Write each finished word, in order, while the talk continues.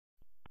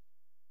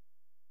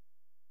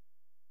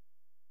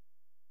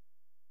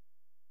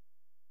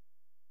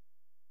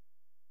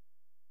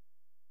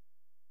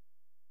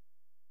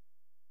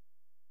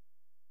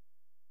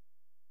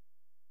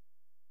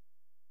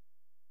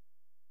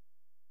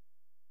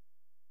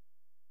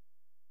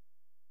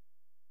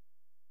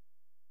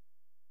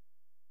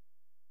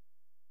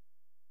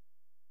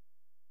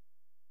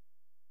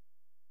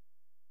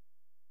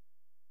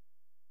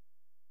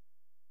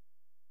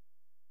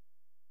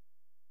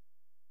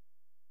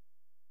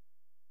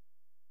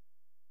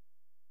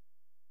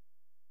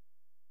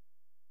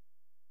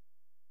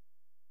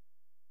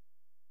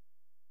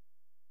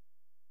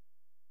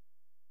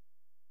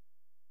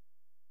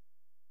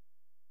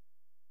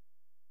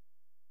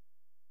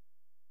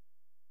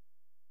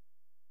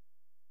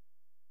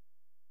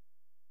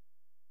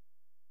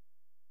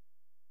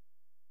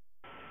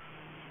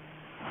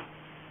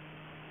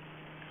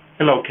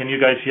Hello, can you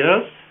guys hear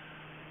us?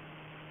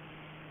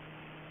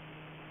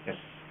 Yes.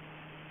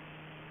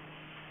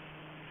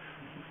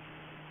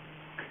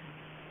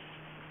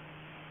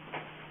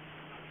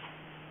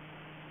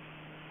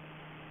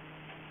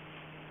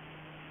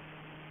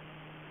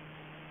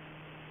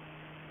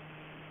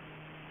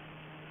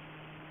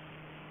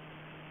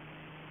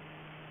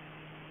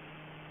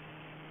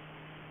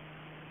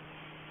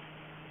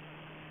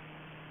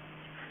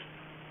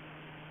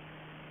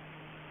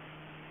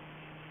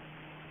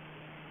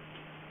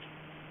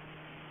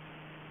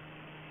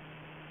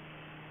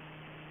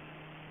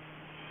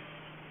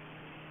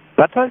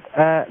 Bertolt,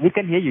 we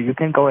can hear you. You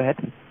can go ahead.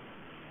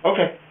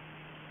 Okay.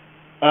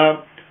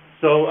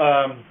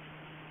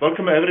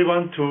 Welcome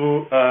everyone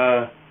to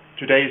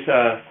today's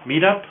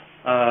meetup.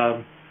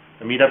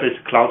 The meetup is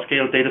Cloud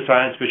Scale Data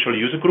Science Visual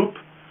User Group.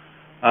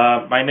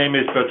 My name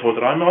is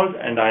Bertolt Reinhold,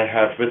 and I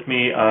have with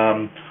me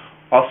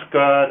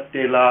Oscar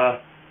de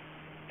la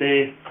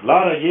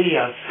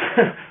Reyes,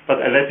 but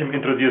I let him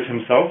introduce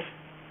himself.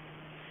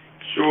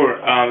 Sure.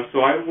 So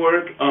I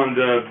work on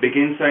the Big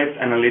Insights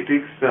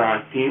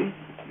Analytics team,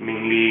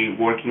 mainly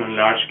working on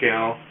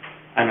large-scale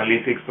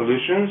analytics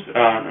solutions.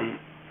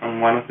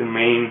 I'm one of the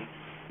main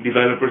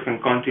developers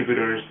and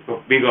contributors of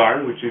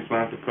BigR, which is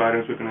one of the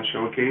products we're going to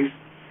showcase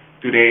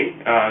today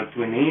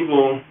to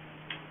enable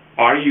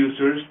our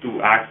users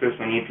to access,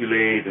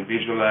 manipulate, and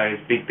visualize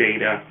big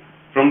data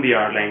from the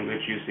R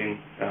language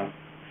using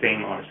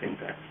same R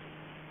syntax.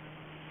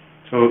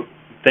 So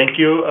thank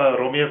you,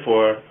 Romeo,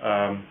 for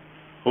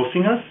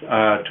hosting us.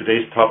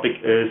 Today's topic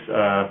is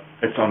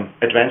it's on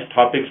advanced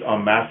topics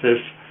on massive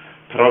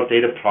parallel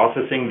data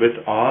processing with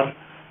R,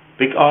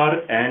 BigR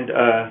and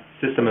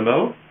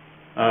SystemML.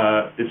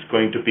 It's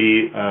going to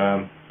be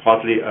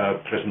partly a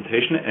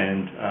presentation,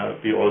 and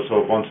we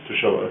also want to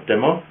show a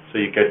demo so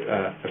you get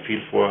a feel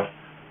for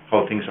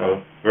how things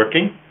are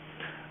working.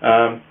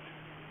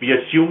 We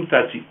assume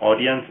that the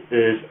audience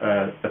is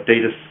a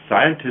data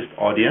scientist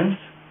audience,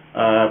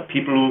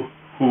 people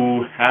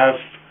who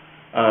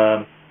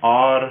have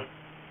R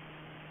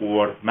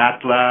or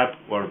MATLAB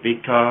or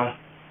Vika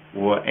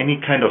or any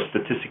kind of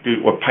statistical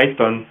or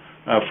Python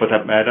for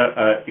that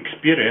matter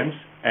experience,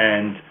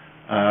 and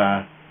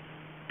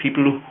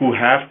people who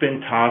have been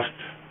tasked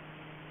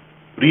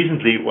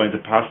recently or in the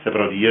past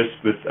several years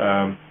with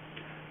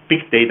big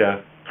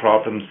data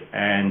problems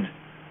and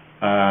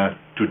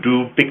to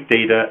do big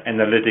data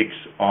analytics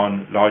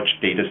on large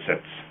data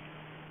sets.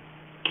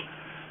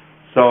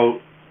 So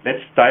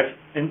let's dive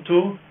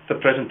into the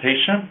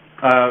presentation.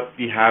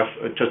 We have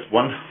just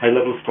one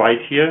high-level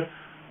slide here.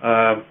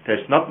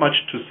 There's not much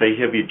to say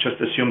here. We just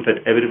assume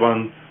that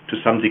everyone to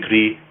some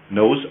degree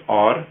knows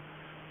R,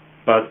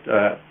 but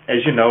as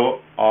you know,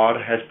 R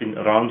has been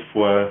around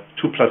for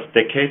 2+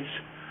 decades.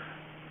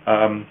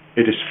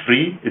 It is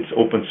free, it's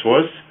open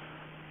source,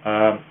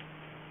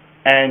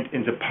 and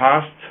in the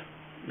past,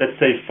 let's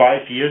say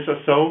 5 years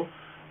or so,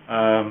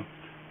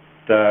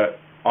 the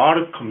R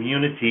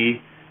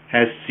community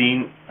has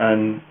seen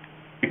an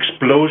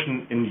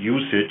explosion in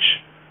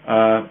usage,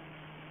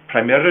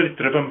 primarily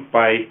driven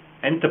by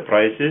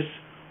enterprises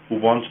who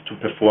want to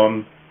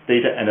perform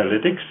data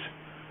analytics,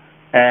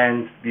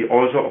 and we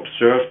also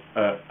observed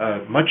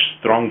a much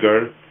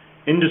stronger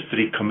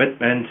industry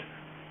commitment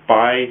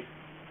by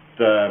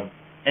the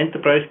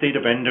enterprise data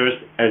vendors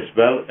as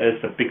well as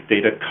the big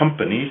data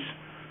companies.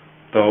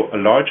 So a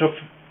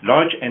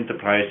large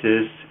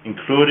enterprises,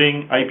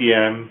 including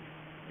IBM,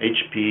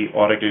 HP,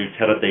 Oracle,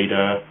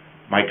 Teradata,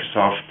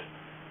 Microsoft,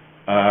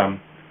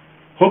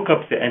 hook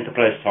up the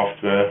enterprise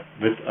software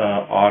with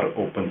R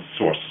open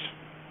source.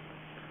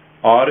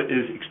 R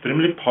is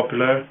extremely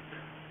popular.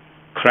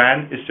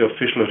 CRAN is the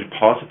official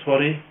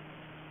repository.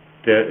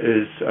 There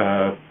is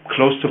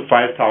close to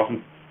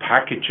 5,000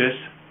 packages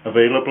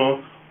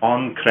available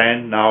on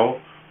CRAN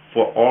now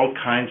for all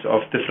kinds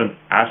of different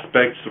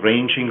aspects,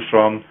 ranging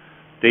from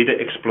data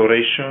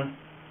exploration,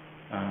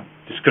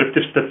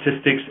 descriptive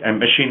statistics, and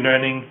machine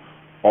learning,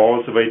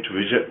 all the way to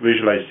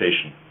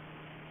visualization.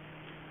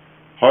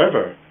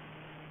 However,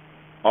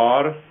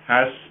 R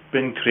has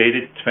been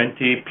created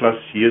 20+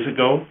 years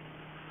ago,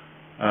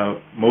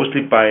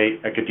 mostly by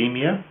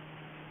academia,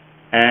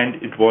 and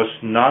it was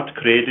not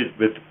created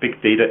with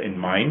big data in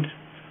mind.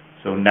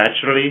 So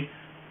naturally,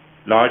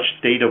 large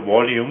data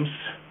volumes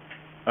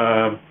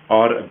are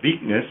a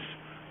weakness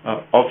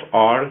of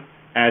R,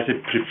 as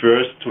it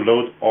prefers to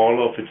load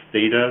all of its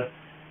data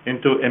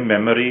into a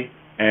memory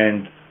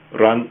and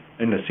run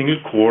in a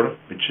single core,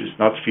 which is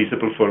not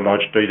feasible for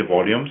large data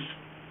volumes.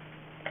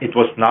 It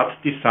was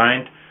not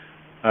designed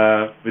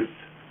with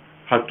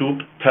Hadoop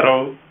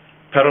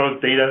parallel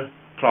data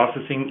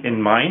processing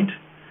in mind,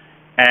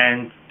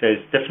 and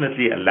there's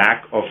definitely a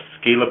lack of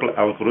scalable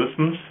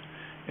algorithms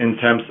in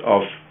terms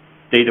of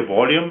data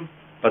volume,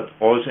 but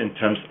also in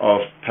terms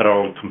of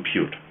parallel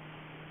compute.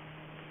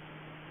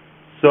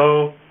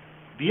 So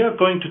we are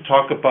going to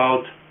talk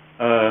about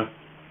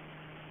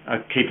a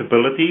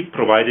capability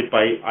provided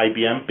by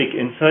IBM Big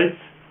Insights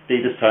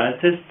Data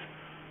Scientist,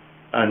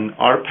 an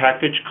R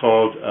package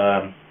called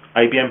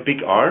IBM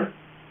BigR.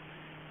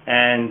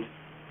 and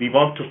we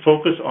want to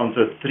focus on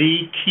the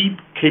three key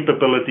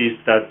capabilities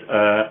that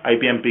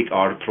IBM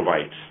BigR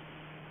provides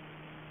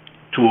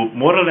to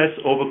more or less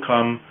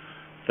overcome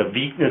the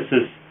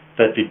weaknesses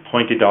that we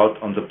pointed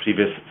out on the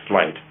previous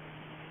slide.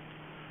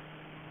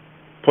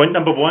 Point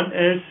number one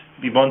is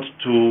we want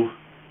to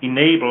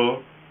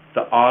enable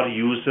the R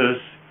users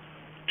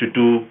to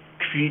do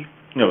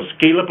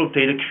scalable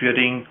data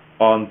querying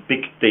on big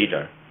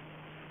data.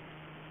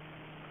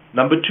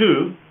 Number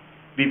two,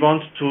 we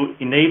want to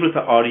enable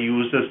the R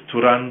users to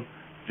run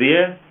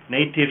their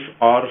native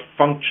R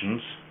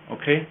functions,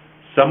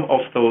 some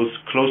of those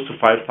close to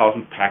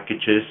 5,000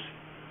 packages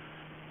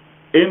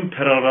in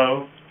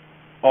parallel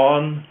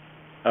on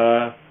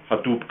a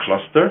Hadoop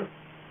cluster.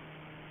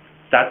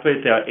 That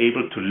way they are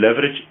able to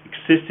leverage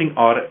existing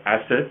R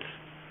assets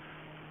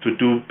to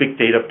do big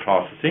data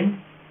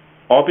processing.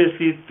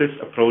 Obviously, this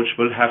approach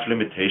will have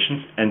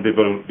limitations, and we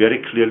will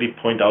very clearly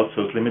point out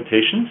those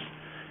limitations.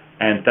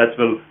 And that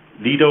will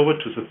lead over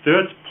to the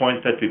third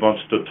point that we want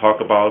to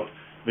talk about,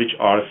 which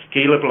are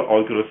scalable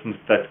algorithms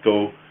that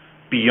go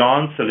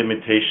beyond the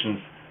limitations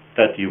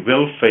that you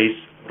will face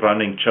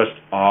running just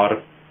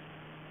R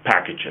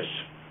packages.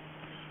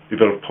 We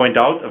will point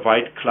out a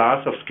wide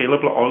class of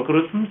scalable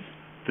algorithms.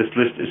 This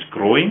list is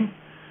growing,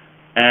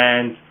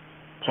 and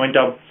point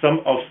out some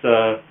of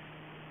the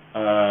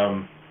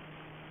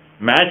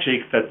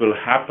magic that will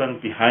happen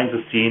behind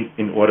the scene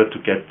in order to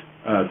get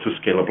to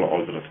scalable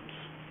algorithms.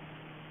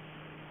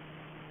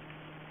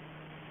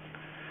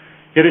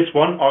 Here is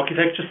one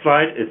architecture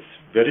slide. It's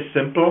very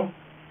simple.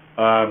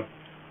 The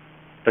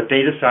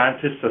data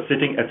scientists are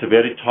sitting at the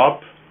very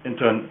top in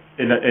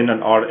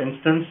an R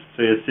instance.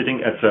 So you're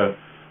sitting at the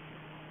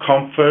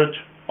comfort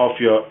of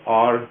your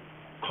R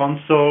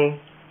console,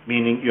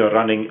 meaning you're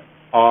running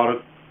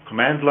R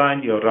command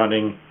line, you're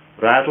running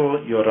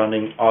Rattle, you're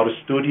running R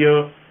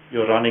Studio,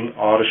 you're running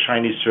R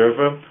Shiny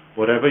Server,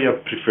 whatever your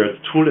preferred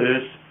tool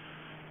is,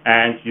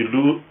 and you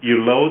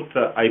load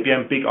the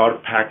IBM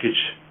BigR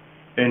package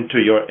into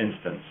your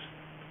instance.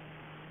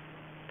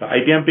 The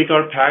IBM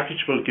BigR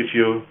package will give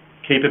you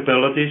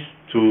capabilities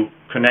to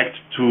connect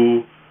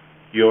to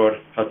your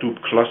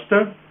Hadoop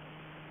cluster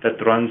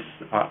that runs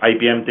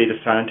IBM Data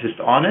Scientist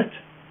on it.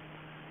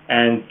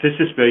 And this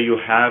is where you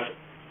have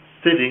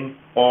sitting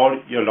all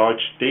your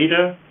large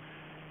data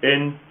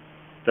in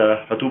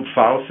the Hadoop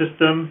file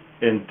system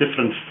in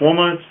different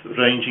formats,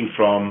 ranging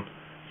from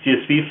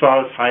CSV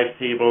files, Hive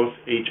tables,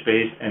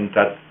 HBase, and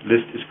that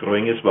list is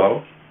growing as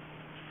well.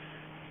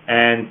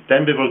 And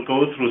then we will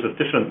go through the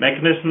different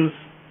mechanisms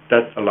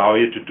that allow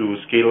you to do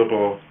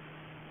scalable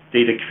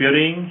data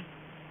querying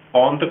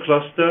on the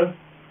cluster,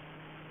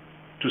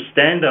 to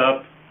stand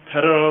up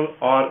parallel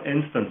R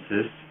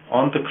instances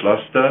on the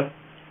cluster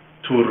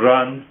to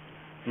run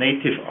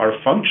native R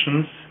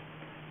functions,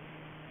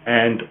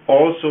 and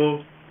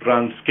also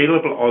run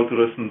scalable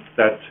algorithms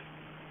that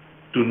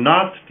do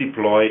not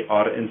deploy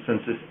R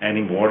instances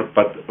anymore,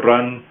 but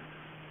run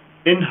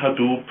in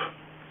Hadoop,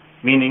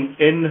 meaning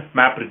in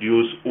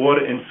MapReduce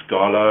or in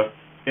Scala,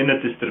 in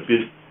a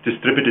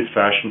distributed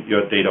fashion,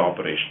 your data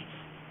operations.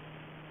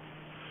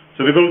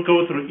 So we will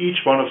go through each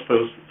one of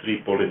those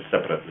three bullets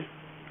separately.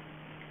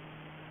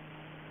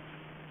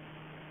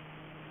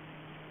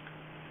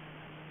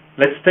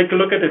 Let's take a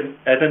look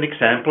at an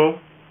example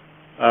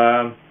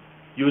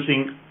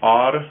using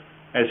R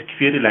as a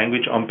query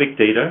language on big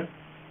data.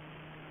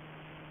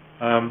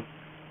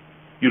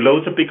 You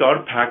load the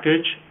BigR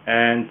package,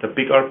 and the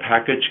BigR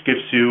package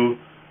gives you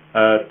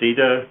a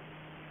data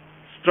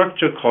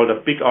structure called a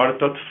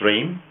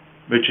BigR.frame,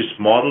 which is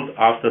modeled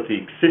after the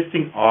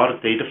existing R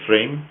data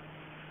frame.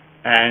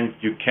 And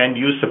you can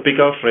use the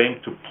BigR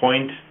frame to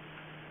point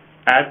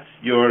at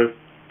your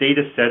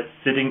data set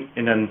sitting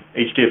in an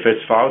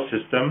HDFS file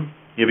system.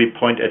 Here we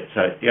point at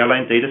the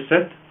airline data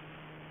set.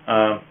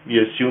 We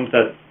assume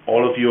that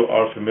all of you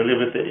are familiar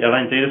with the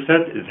airline data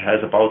set. It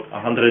has about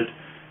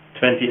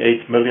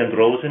 128 million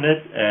rows in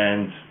it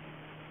and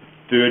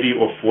 30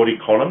 or 40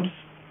 columns.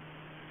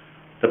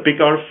 The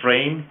BigR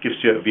frame gives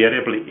you a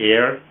variable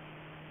air,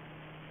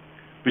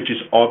 which is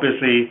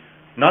obviously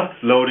not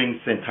loading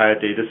the entire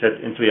data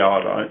set into your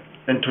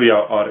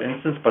R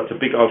instance, but the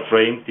BigR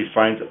frame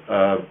defines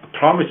a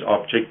promise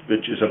object,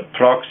 which is a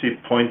proxy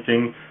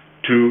pointing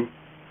to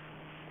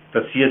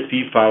the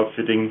CSV file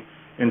sitting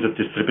in the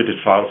distributed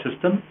file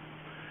system.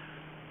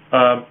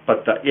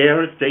 But the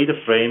air data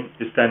frame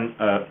is then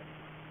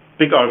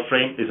BigR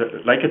frame is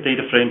like a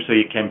data frame, so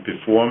you can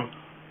perform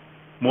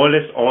more or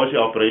less all the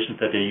operations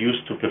that you're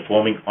used to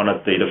performing on a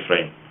data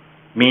frame.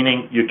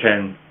 Meaning you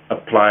can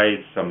apply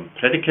some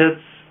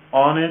predicates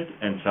on it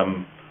and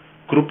some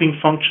grouping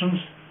functions,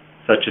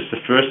 such as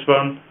the first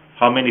one,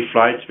 how many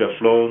flights were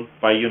flown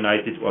by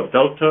United or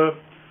Delta.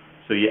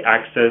 So you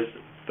access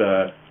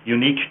the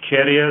unique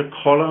carrier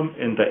column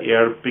in the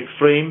air big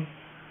frame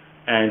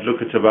and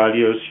look at the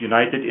values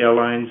United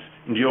Airlines,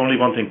 and you only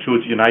want to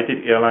include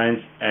United Airlines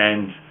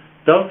and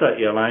Delta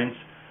Airlines,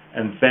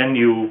 and then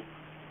you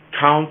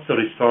count the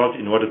result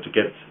in order to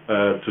get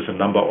to the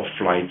number of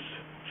flights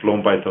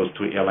flown by those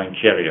two airline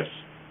carriers.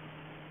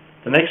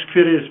 The next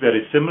query is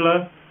very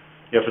similar.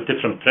 You have a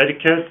different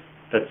predicate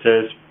that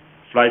says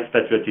flights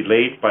that were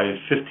delayed by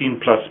 15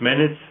 plus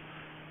minutes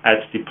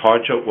at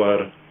departure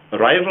or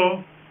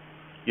arrival.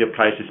 You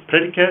apply this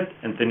predicate,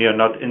 and then you're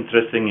not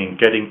interested in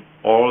getting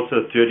all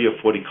the 30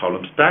 or 40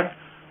 columns back,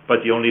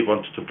 but you only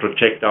want to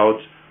project out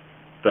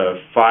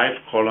the 5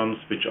 columns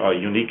which are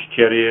unique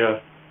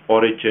carrier,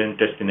 origin,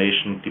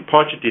 destination,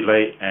 departure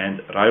delay, and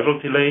arrival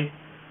delay.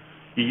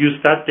 You use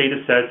that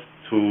data set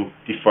to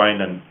define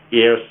an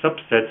air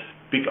subset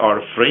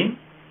BigR frame.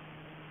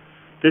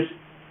 This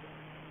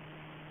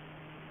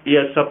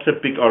air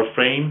subset BigR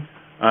frame,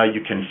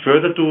 you can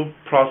further do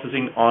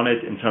processing on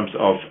it in terms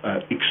of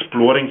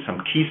exploring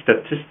some key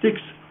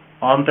statistics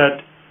on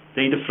that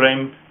data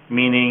frame,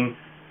 meaning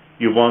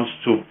you want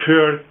to,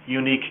 per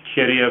unique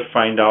carrier,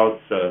 find out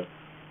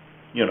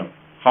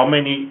how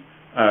many,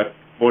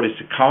 what is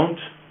the count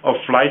of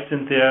flights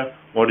in there,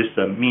 what is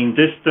the mean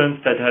distance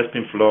that has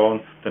been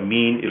flown, the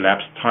mean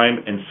elapsed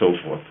time, and so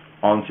forth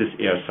on this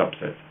air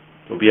subset.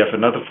 So we have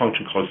another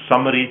function called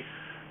summary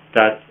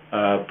that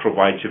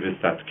provides you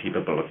with that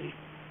capability.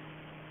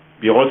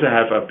 We also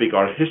have a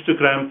BigR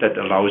histogram that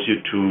allows you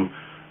to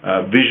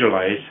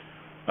visualize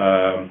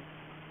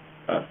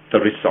the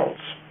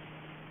results.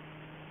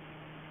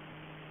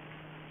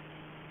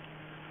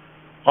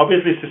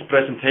 Obviously, this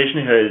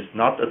presentation here is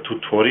not a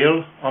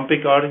tutorial on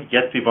BigR,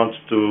 yet we want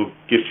to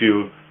give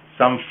you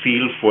some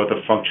feel for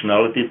the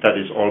functionality that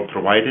is all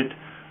provided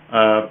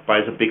by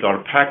the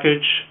BigR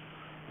package.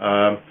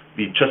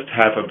 We just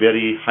have a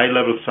very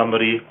high-level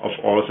summary of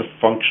all the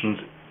functions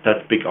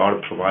that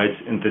BigR provides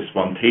in this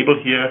one table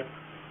here.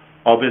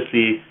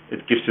 Obviously,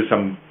 it gives you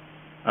some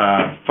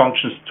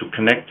functions to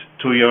connect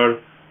to your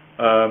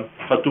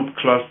Hadoop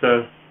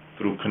cluster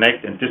through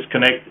connect and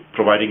disconnect,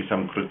 providing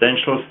some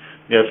credentials.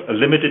 We have a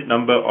limited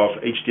number of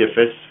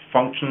HDFS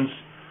functions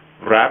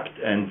wrapped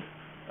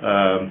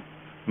and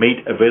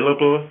made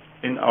available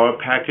in our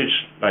package,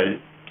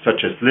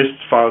 such as list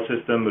file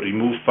system,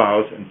 remove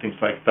files, and things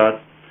like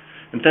that.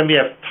 And then we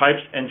have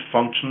types and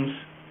functions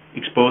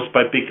exposed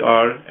by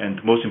BigR, and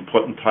the most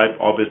important type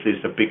obviously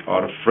is the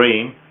BigR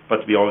frame,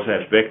 but we also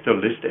have vector,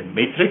 list, and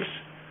matrix,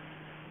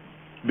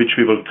 which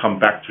we will come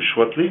back to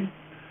shortly.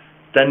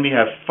 Then we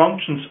have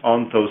functions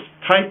on those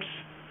types.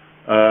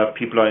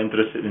 People are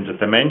interested in the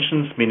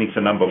dimensions, meaning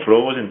the number of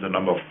rows and the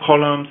number of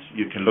columns.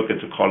 You can look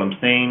at the columns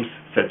names,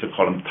 set the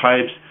column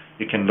types.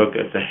 You can look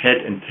at the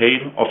head and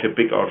tail of your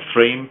BigR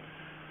frame.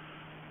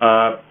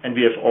 And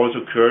we have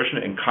also cursion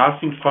and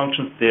casting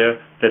functions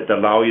there that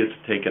allow you to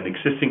take an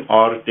existing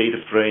R data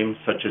frame,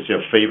 such as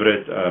your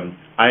favorite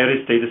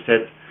iris data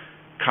set,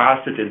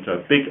 cast it into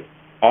a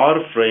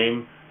BigR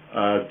frame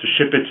to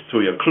ship it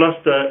to your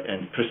cluster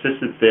and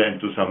persist it there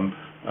and do some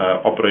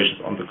operations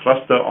on the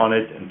cluster on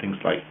it and things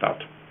like that.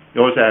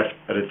 You also have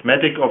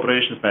arithmetic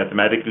operations,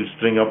 mathematical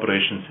string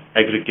operations,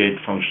 aggregate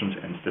functions,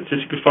 and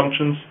statistical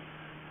functions.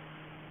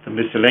 The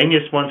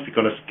miscellaneous ones we're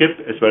going to skip,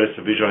 as well as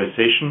the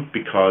visualization,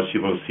 because you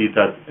will see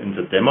that in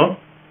the demo.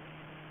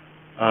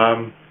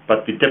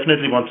 But we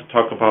definitely want to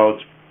talk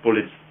about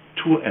bullets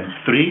 2 and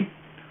 3,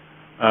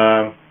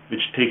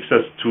 which takes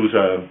us to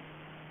the,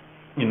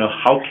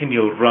 how can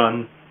you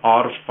run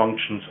R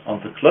functions on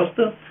the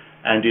cluster.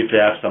 And if you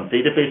have some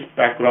database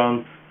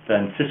background,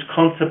 then this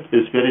concept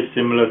is very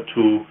similar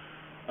to,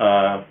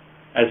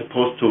 as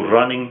opposed to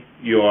running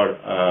your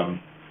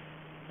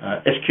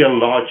SQL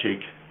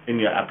logic in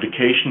your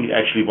application, you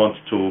actually want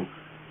to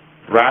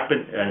wrap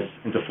it as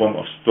in the form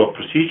of stored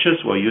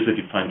procedures or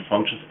user-defined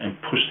functions and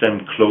push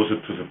them closer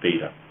to the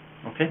data.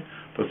 Okay,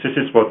 so this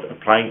is what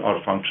applying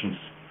R functions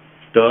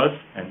does,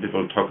 and we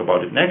will talk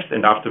about it next.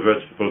 And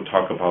afterwards, we will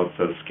talk about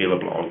the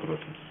scalable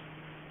algorithms.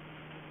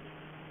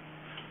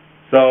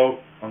 So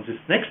on this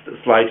next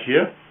slide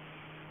here,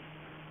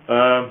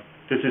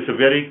 this is a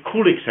very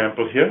cool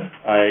example here.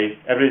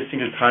 Every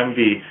single time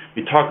we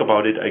talk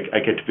about it, I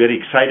get very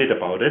excited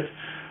about it.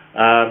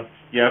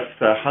 You have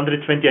the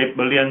 128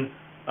 million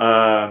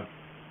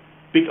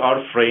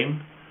BigR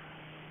frame,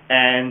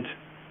 and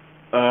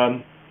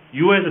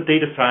you as a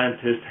data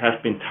scientist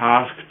have been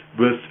tasked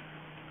with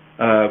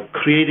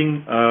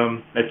creating,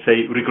 let's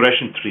say,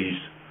 regression trees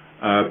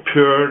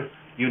per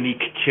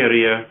unique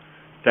carrier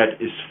that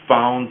is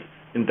found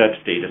in that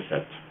data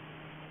set.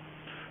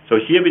 So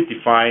here we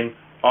define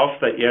of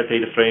the air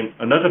data frame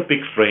another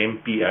big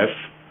frame,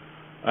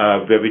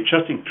 BF, where we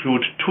just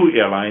include 2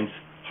 airlines,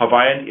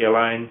 Hawaiian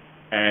Airline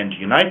and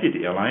United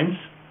Airlines.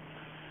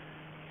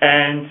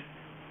 And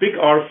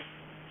BigR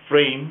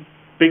frame,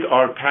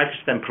 BigR package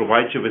then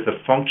provides you with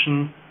a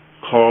function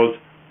called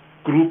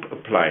group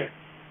apply.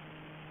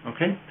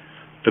 Okay?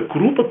 The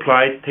group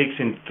apply takes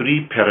in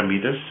 3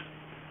 parameters,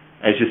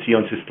 as you see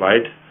on this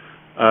slide.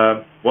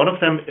 One of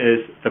them is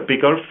the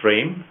BigR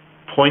frame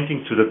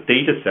pointing to the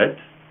data set,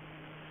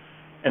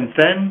 and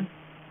then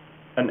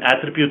an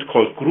attribute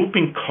called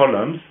grouping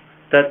columns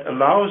that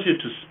allows you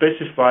to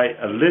specify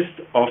a list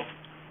of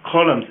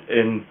columns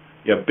in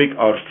your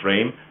BigR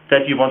frame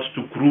that you want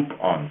to group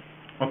on.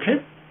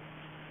 Okay?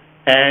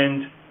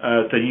 And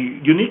the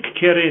unique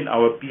carrier in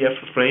our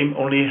BF frame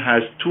only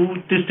has two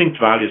distinct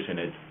values in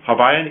it,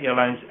 Hawaiian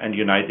Airlines and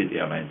United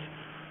Airlines.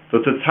 So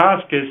the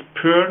task is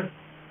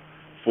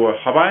for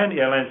Hawaiian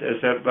Airlines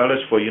as well as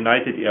for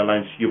United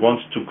Airlines, you want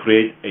to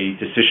create a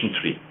decision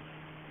tree.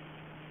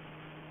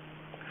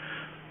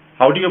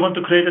 How do you want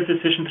to create a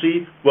decision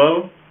tree?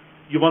 Well,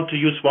 you want to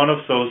use one of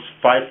those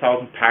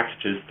 5,000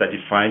 packages that you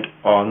find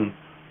on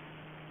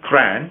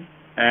CRAN,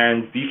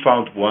 and we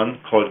found one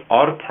called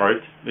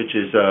rpart, which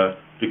is a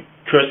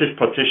recursive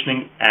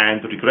partitioning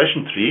and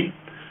regression tree,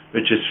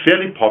 which is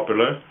fairly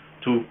popular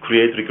to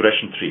create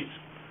regression trees.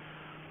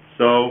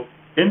 So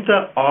in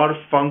the R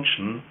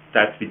function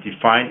that we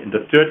define in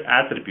the third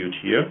attribute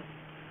here,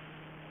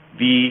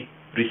 we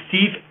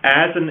receive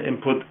as an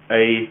input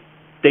a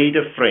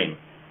data frame.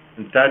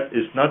 And that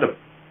is not a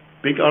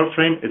big R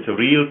frame, it's a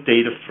real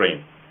data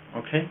frame.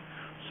 Okay?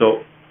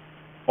 So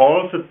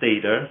all the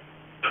data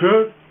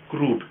per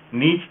group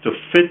needs to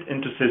fit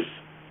into this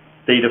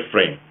data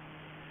frame.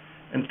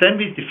 And then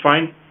we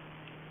define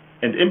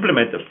and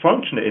implement a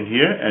function in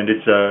here, and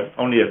it's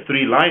only a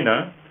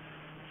 3-liner.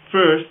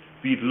 First,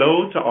 we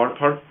load the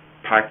rpart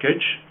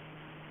package.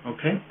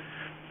 Okay?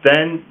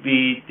 Then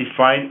we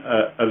define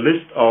a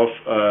list of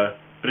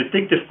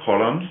predictive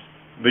columns,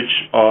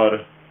 which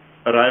are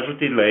arrival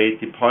delay,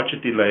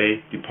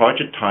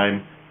 departure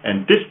time,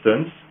 and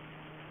distance.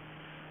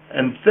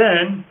 And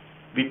then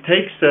we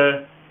take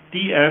the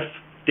DF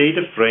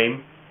data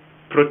frame,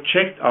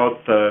 project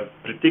out the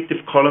predictive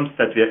columns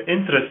that we are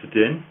interested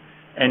in,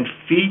 and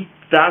feed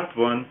that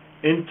one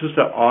into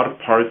the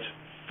rpart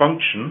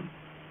function,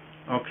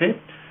 okay,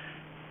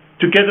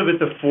 together with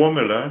the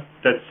formula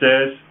that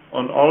says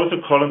on all the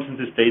columns in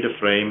this data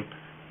frame,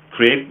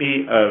 create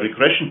me a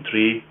regression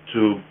tree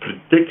to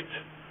predict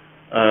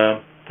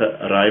the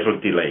arrival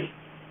delay.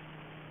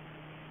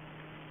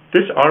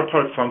 This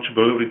rpart function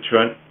will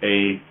return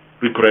a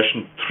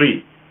regression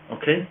tree,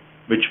 okay,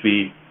 which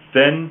we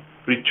then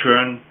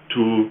return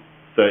to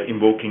the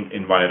invoking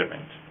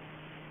environment.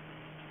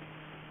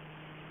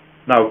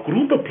 Now,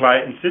 group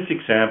apply in this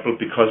example,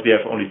 because we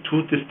have only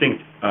two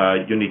distinct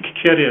unique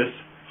carriers,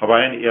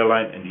 Hawaiian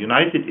Airline and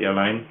United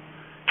Airline,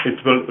 it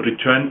will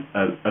return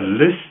a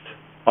list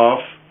of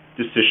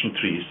decision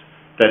trees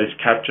that is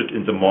captured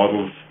in the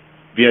model's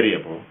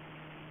variable.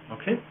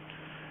 Okay?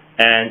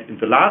 And in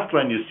the last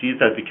line, you see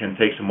that we can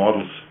take the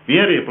model's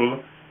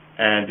variable,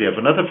 and we have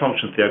another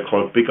function there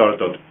called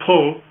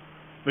BigR.pull,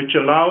 which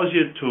allows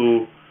you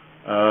to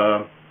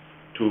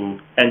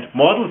and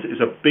models is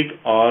a big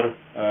R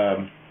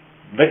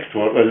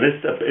vector, a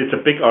list. It's a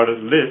big R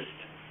list,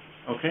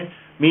 okay,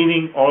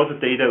 meaning all the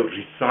data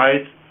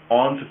resides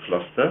on the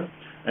cluster,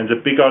 and the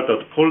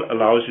BigR.pull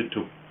allows you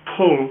to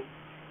pull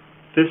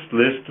this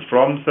list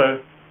from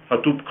the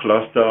Hadoop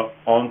cluster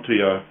onto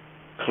your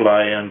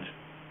client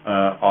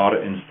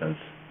R instance,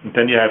 and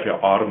then you have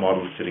your R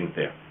model sitting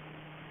there.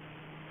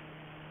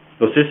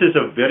 So this is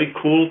a very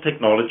cool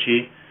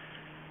technology.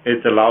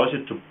 It allows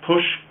you to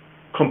push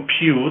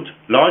compute,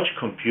 large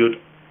compute,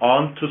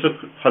 onto the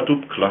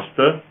Hadoop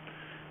cluster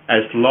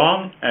as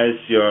long as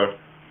your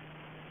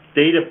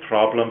data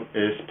problem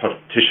is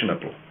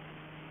partitionable.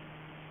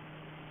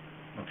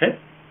 Okay?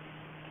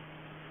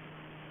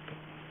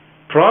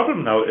 The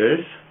problem now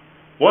is,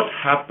 what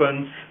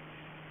happens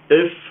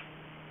if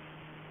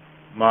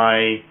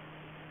my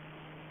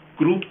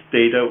grouped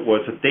data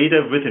was a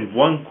data within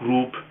one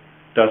group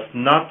does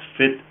not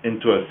fit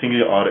into a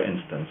single R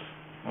instance?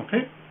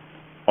 Okay?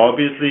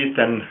 Obviously,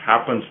 then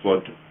happens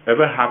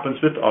whatever happens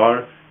with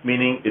R,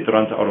 meaning it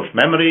runs out of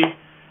memory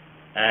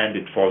and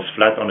it falls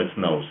flat on its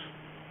nose.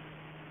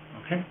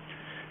 Okay?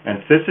 And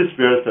this is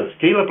where the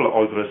scalable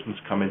algorithms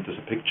come into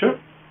the picture.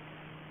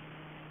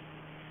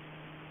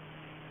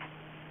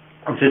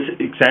 In this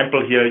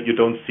example here, you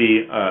don't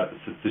see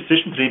the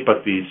decision tree,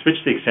 but we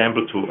switch the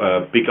example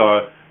to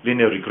BigR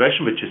linear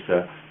regression, which is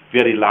the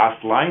very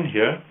last line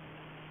here.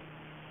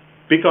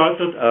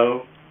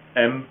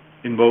 BigR.LM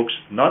invokes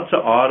not the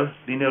R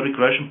linear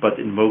regression, but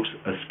invokes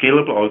a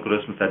scalable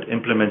algorithm that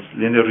implements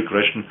linear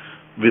regression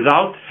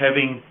without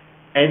having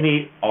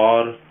any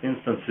R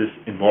instances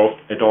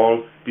involved at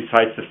all,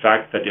 besides the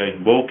fact that you're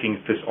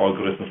invoking this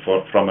algorithm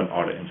from an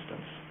R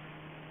instance.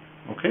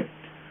 Okay?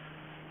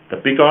 The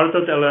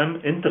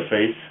BigR.LM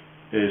interface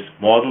is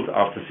modeled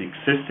after the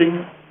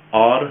existing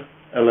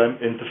RLM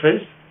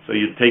interface. So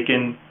you take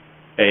in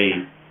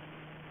a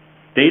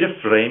data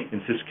frame, in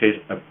this case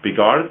a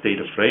BigR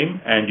data frame,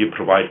 and you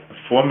provide a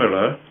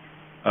formula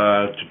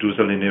to do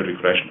the linear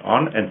regression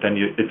on, and then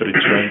it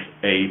returns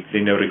a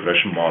linear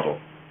regression model.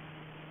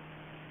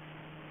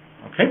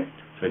 Okay,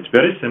 so it's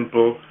very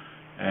simple,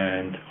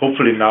 and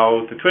hopefully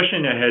now the question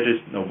in your head is,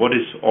 what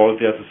is all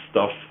the other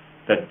stuff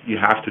that you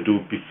have to do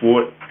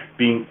before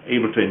being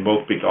able to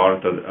invoke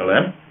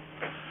BigR.LM?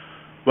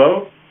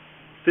 Well,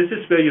 this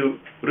is where you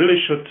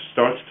really should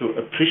start to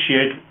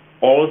appreciate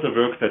all the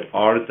work that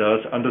R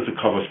does under the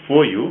covers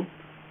for you,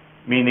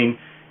 meaning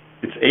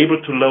it's able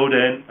to load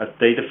in a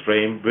data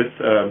frame with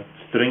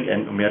string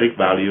and numeric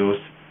values.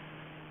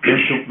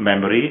 into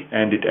memory,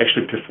 and it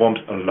actually performs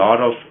a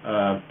lot of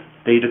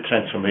data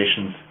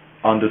transformations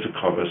under the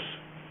covers,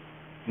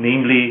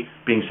 namely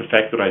being the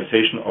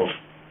factorization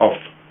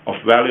of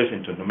values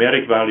into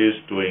numeric values,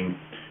 doing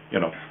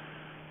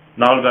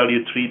null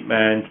value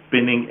treatment,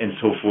 binning, and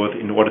so forth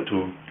in order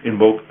to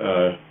invoke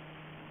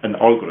an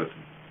algorithm.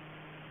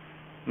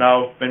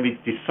 Now, when we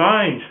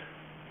designed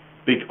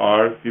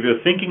BigR, we were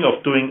thinking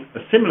of doing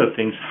similar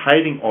things,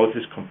 hiding all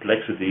this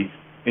complexity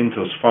in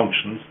those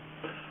functions,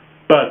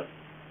 but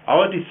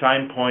our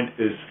design point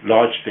is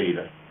large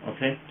data,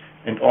 okay?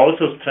 And all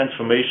those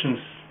transformations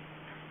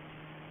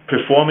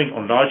performing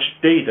on large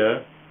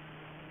data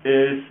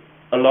is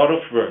a lot of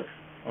work,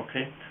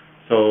 okay?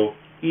 So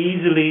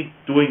easily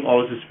doing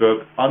all this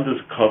work under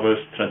the covers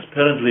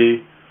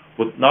transparently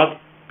would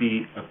not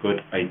be a good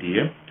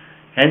idea.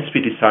 Hence,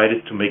 we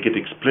decided to make it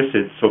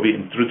explicit, so we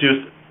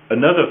introduced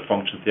another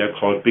function there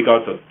called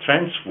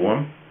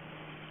BigR.transform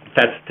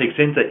that takes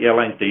in the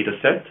airline data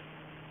set,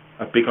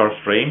 a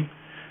BigR frame,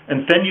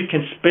 and then you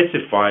can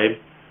specify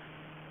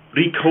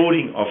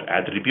recoding of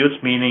attributes,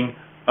 meaning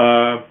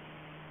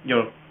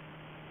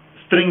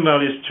string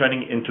values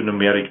turning into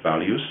numeric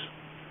values,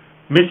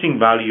 missing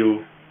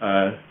value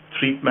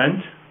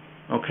treatment,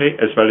 okay,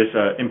 as well as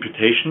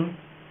imputation.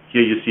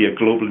 Here you see a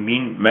global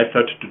mean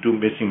method to do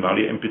missing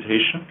value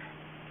imputation.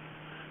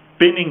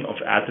 Binning of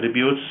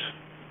attributes,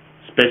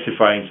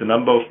 specifying the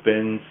number of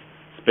bins,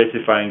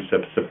 specifying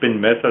the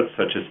bin methods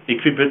such as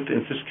equibit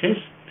in this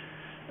case,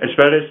 as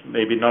well as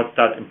maybe not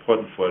that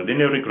important for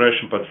linear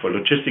regression, but for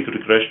logistic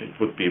regression it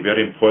would be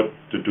very important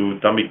to do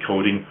dummy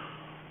coding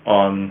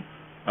on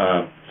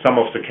some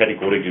of the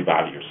categorical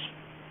values.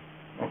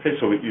 Okay,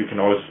 so you can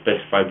also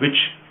specify which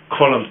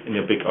columns in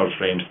your BigR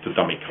frames to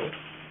dummy code.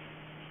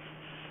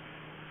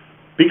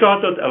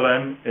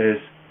 BigR.lm is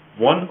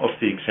one of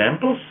the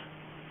examples,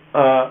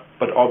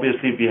 but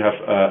obviously we have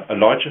a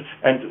larger,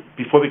 and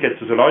before we get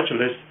to the larger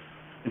list,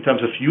 in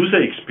terms of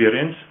user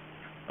experience,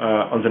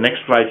 on the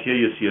next slide here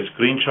you see a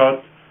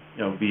screenshot.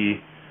 We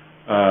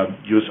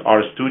use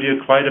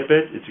RStudio quite a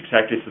bit. It's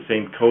exactly the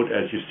same code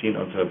as you've seen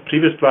on the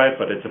previous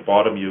slide, but at the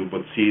bottom you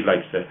would see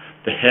like the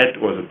head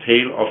or the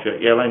tail of your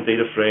airline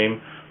data frame.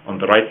 On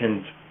the right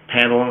hand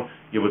panel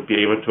you would be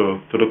able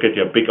to look at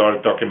your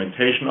BigR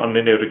documentation on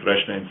linear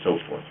regression and so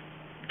forth.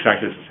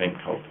 Exactly the same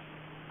code.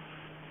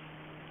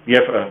 We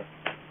have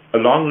a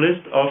long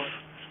list of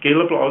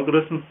scalable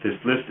algorithms. This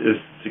list is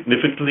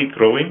significantly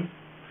growing,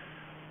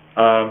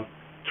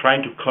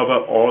 trying to cover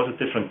all the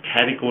different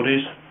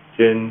categories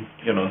in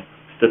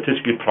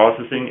statistical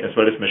processing as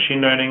well as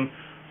machine learning.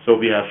 So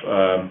we have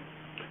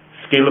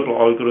scalable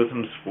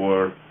algorithms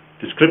for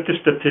descriptive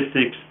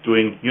statistics,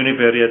 doing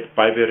univariate,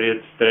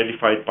 bivariate,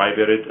 stratified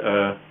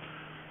bivariate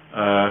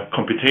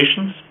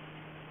computations.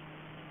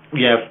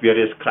 We have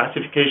various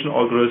classification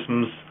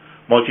algorithms,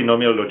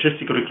 multinomial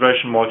logistic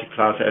regression,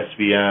 multi-class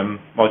SVM,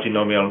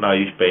 multinomial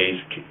naive Bayes,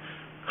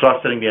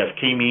 clustering, we have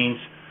k-means.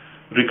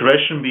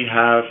 Regression, we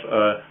have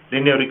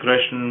linear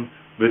regression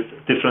with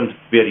different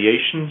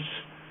variations,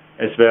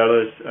 as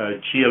well as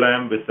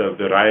GLM with a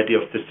variety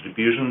of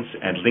distributions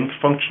and link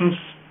functions.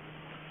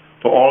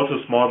 For all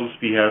those models,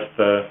 we have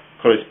the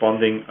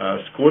corresponding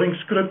scoring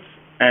scripts,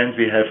 and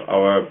we have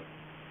our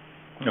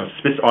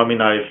Swiss Army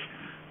knife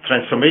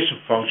transformation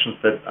functions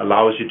that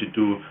allows you to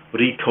do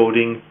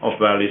recoding of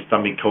values,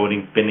 dummy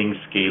coding, binning,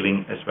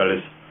 scaling, as well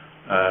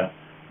as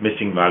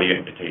missing value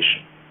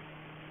imputation.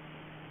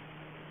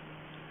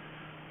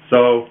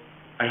 So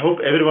I hope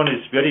everyone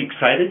is very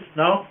excited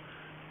now,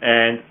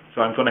 and so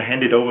I'm going to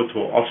hand it over to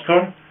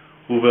Oscar,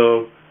 who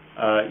will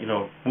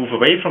move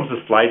away from the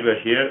slide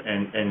we're here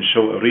and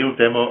show a real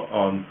demo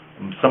on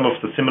some of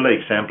the similar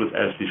examples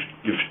as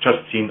you've just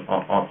seen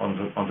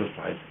on the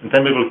slides. And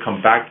then we will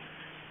come back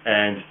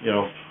and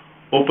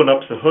open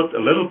up the hood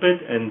a little bit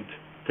and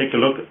take a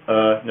look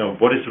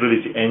what is really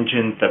the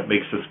engine that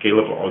makes the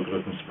scalable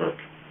algorithms work.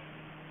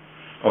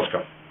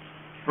 Oscar.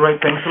 Right,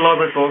 thanks a lot,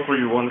 Bertolt, for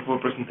your wonderful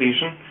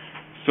presentation.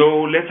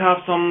 So let's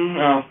have some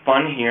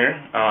fun here,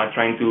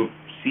 trying to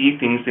see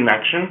things in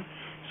action.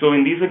 So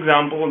in these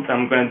examples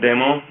I'm going to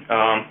demo,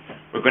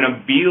 we're going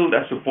to build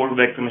a support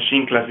vector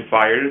machine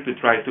classifier to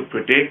try to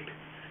predict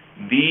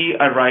the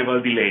arrival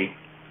delay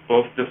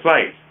of the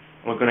flight.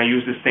 We're going to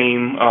use the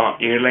same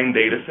airline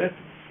data set.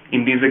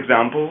 In this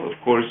example, of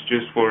course,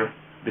 just for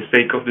the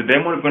sake of the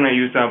demo, we're going to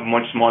use a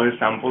much smaller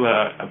sample,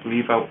 I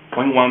believe a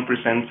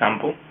 0.1%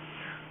 sample,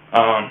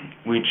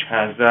 which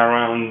has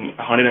around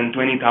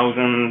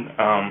 120,000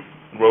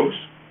 rows.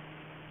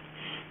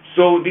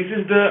 So this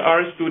is the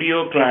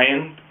RStudio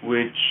client,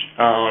 which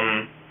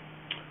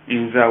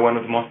is one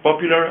of the most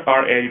popular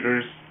R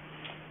editors.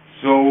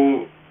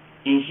 So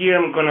in here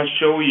I'm going to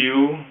show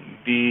you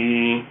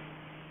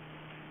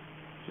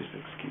just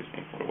excuse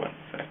me for 1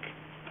 sec.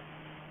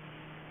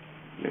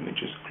 Let me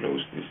just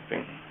close this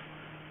thing.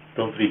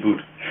 Don't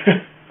reboot.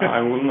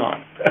 I will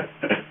not.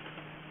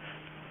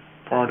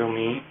 Pardon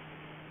me.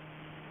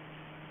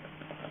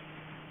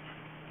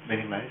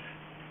 Minimize.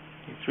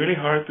 It's really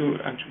hard to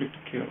actually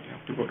kill. You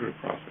have to go through the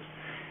process.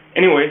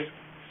 Anyways,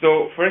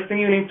 So first thing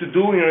you need to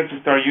do in order to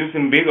start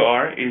using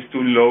BigR is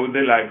to load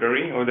the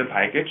library or the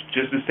package.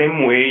 Just the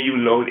same way you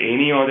load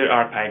any other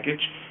R package,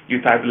 you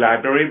type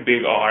library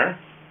BigR,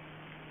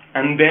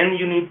 and then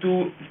you need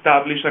to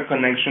establish a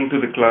connection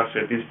to the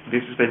cluster.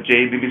 This is a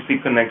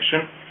JDBC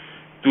connection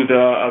to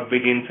the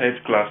Big Insights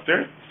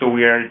cluster. So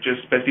we are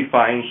just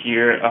specifying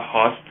here a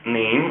host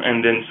name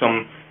and then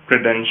some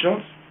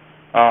credentials,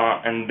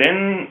 and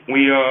then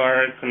we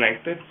are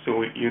connected.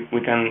 So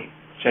we can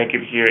check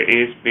it here.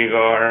 Is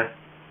BigR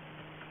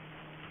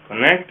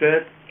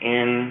connected?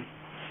 And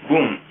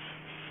boom,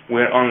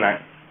 we're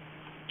online.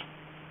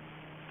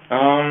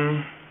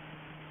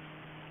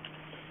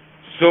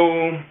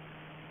 So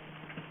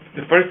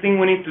the first thing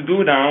we need to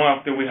do now,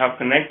 after we have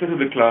connected to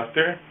the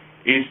cluster,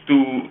 is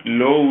to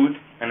load,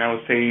 and I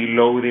would say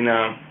load in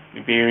a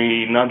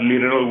very not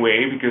literal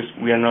way, because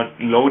we are not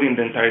loading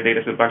the entire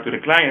data set back to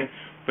the client,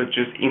 but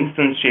just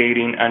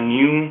instantiating a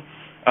new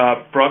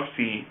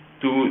proxy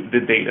to the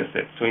data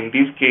set. So in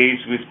this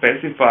case, we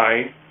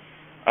specify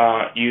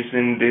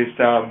using this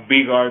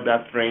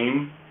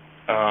BigR.frame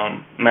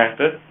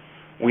method,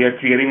 we are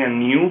creating a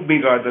new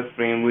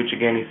BigR.frame, which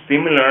again is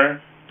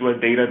similar to a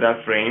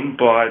data.frame,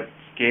 but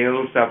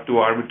scales up to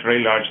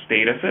arbitrary large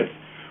data sets.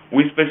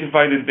 We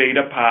specify the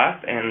data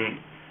path, and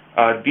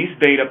this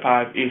data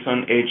path is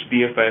on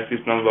HDFS.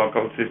 It's not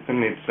local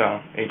system. It's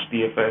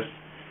HDFS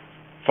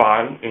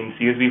file in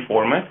CSV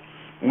format.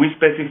 We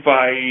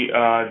specify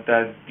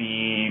that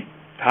the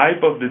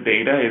type of the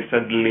data is a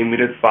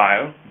delimited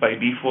file. By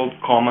default,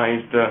 comma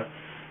is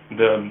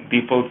the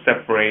default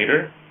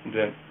separator,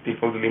 the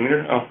default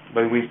delimiter.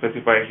 But we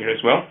specify it here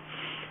as well.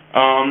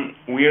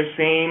 We are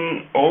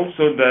saying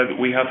also that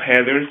we have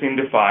headers in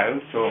the file,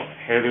 so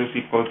headers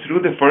equal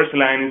through. The first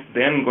line is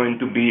then going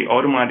to be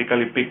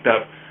automatically picked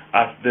up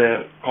as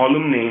the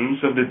column names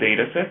of the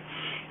data set.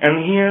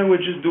 And here we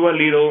just do a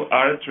little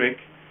R trick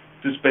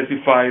to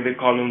specify the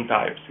column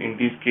types. In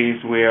this case,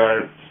 we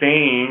are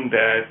saying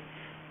that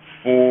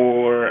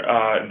for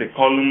the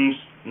columns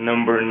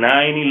number 9,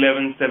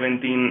 11,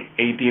 17,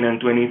 18, and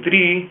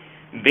 23,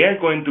 they're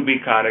going to be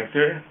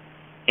character,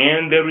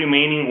 and the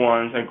remaining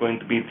ones are going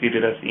to be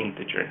treated as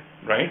integer,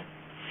 right?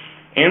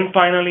 And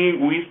finally,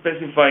 we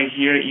specify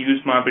here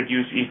use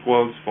MapReduce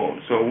equals false.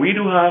 So we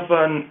do have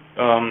a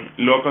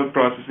local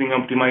processing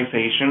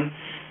optimization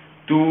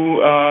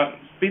to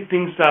speed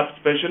things up,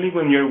 especially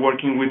when you're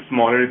working with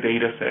smaller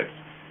data sets.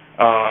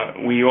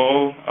 We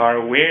all are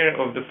aware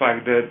of the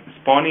fact that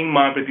spawning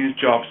MapReduce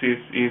jobs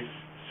is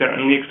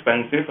certainly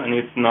expensive, and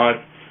it's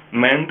not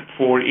meant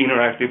for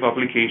interactive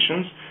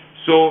applications.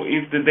 So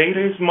if the data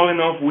is small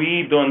enough,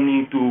 we don't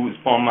need to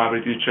spawn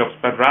MapReduce jobs,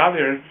 but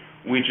rather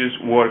we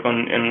just work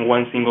on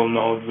one single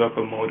node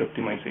local mode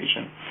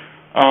optimization.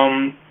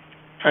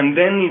 And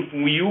then if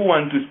you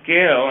want to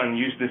scale and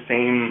use the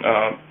same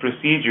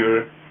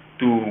procedure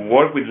to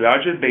work with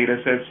larger data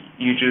sets,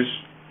 you just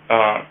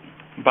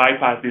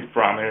bypass this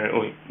parameter,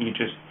 or you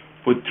just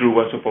put true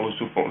as opposed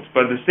to false.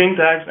 But the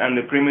syntax and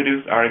the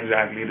primitives are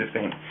exactly the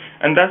same.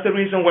 And that's the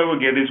reason why we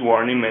get this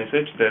warning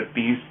message that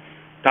these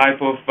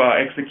type of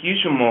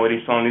execution mode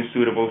is only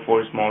suitable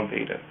for small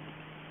data.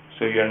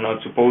 So you're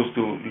not supposed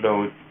to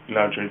load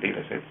larger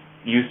data sets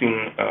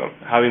using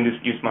having this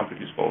use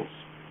MapReduce false.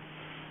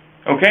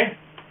 Okay,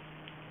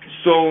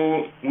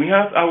 so we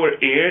have our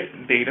air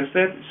data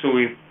set. So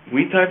if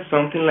we type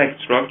something like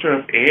structure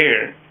of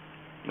air,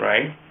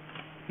 right,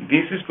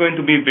 this is going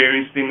to be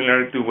very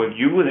similar to what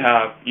you would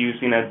have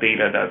using a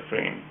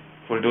data.frame.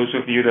 For those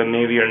of you that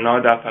maybe are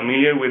not that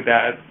familiar with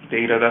that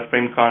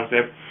data.frame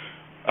concept,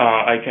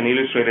 I can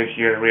illustrate it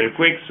here real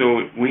quick.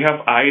 So we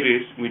have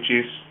Iris, which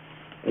is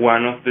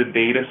one of the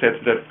data sets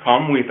that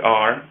come with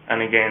R.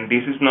 And again,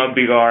 this is not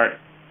BigR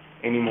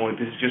anymore.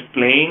 This is just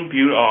plain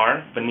pure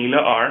R,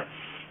 vanilla R.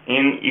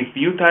 And if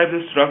you type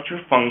the structure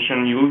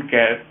function, you will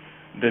get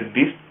that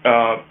this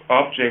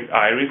object,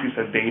 Iris, is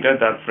a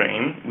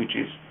data.frame, which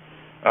is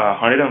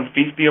 150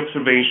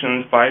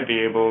 observations, 5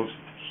 variables.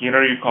 Here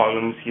are your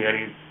columns. Here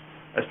is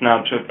a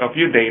snapshot of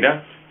your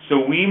data. So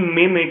we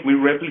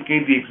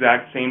replicate the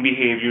exact same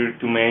behavior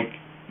to make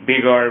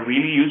BigR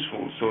really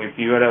useful. So if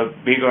you are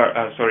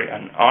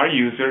an R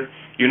user,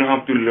 you don't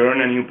have to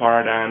learn a new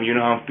paradigm. You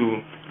don't have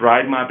to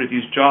write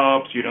MapReduce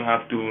jobs. You don't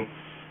have to,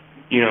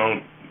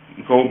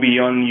 go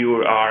beyond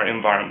your R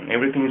environment.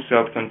 Everything is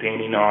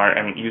self-contained in R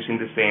and using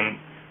the same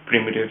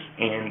primitives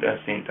and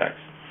syntax.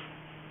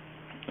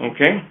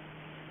 Okay.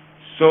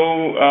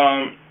 So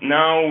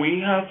now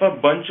we have a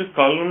bunch of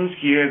columns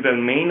here that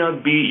may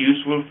not be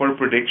useful for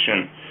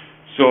prediction.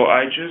 So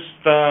I just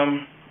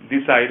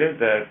decided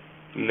that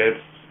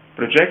let's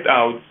project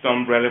out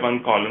some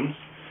relevant columns.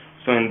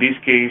 So in this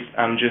case,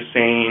 I'm just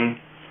saying,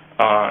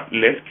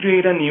 let's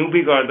create a new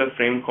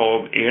BigR.frame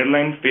called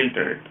airline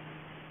filtered,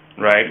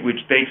 right,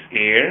 which takes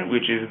air,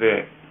 which is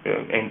the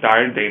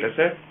entire data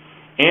set,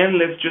 and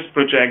let's just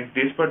project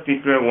this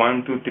particular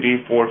 1, 2,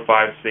 3, 4,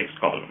 5, 6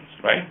 columns,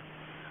 right?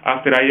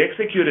 After I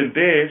executed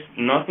this,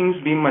 nothing's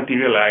being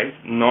materialized,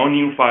 no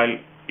new file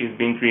is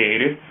being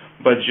created,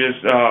 but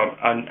just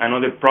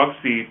another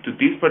proxy to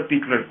this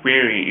particular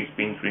query is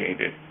being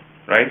created,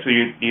 right? So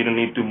you don't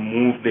need to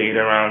move data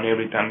around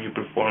every time you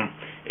perform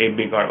a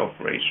BigR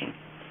operation.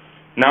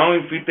 Now,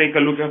 if we take a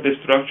look at the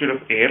structure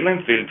of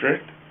airline filter,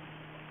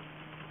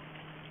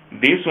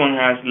 this one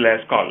has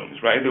less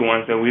columns, right? The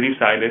ones that we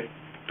decided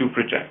to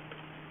project.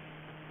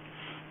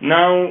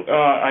 Now,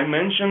 I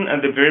mentioned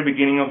at the very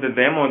beginning of the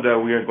demo that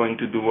we are going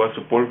to do a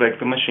support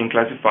vector machine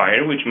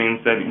classifier, which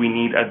means that we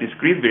need a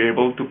discrete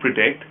variable to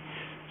predict.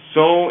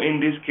 So in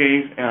this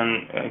case,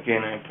 and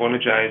again, I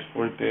apologize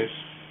for this.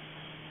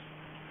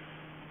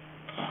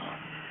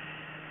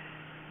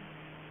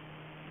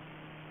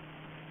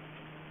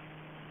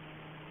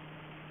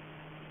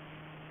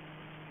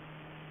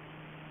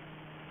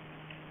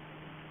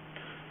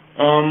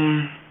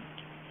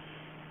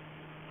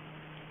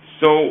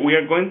 So we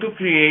are going to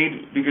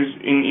create, because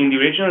in the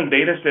original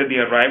data set,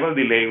 the arrival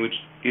delay, which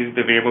is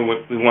the variable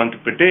we want to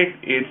predict,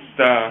 it's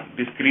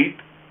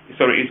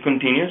it's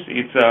continuous,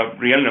 it's a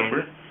real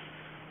number.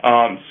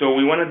 So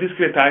we want to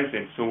discretize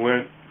it. So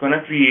we're going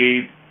to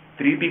create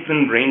 3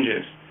 different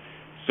ranges.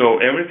 So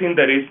everything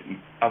that is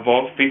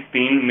above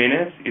 15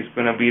 minutes is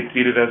going to be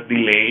treated as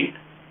delayed,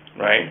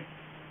 right?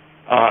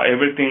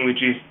 Everything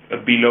which is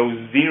below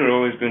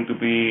 0 is going to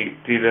be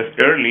treated as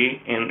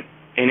early, and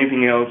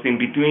anything else in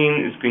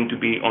between is going to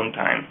be on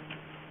time,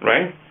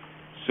 right?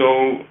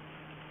 So,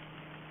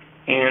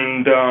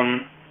 and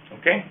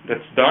okay,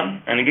 that's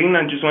done. And again,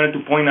 I just wanted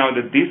to point out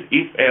that this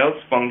if-else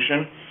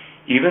function,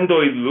 even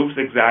though it looks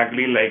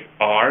exactly like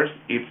ours,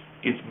 it's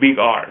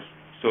BigR,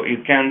 so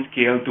it can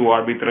scale to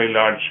arbitrarily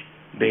large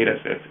data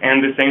sets.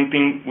 And the same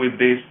thing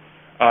with this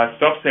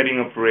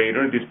subsetting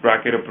operator, this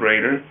bracket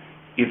operator.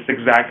 It's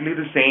exactly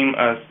the same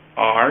as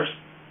ours,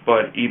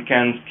 but it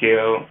can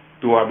scale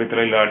to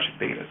arbitrarily large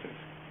data sets.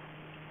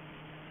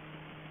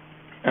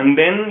 And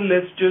then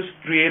let's just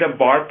create a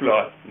bar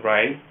plot,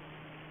 right,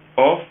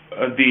 of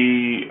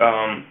the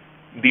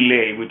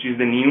delay, which is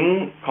the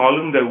new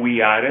column that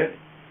we added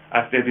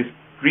as the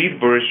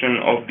discrete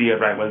version of the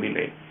arrival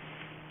delay.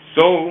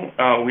 So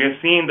we are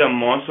seeing that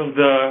most of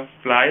the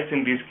flights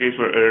in this case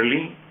were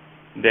early.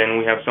 Then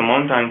we have some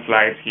on-time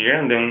flights here,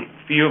 and then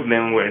few of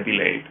them were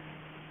delayed,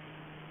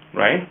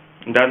 right?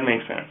 That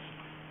makes sense.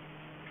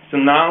 So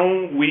now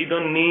we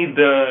don't need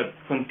the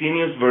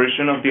continuous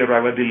version of the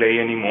arrival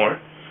delay anymore.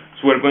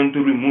 So we're going to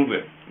remove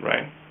it,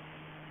 right?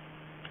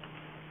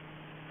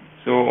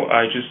 So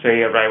I just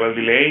say arrival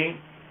delay,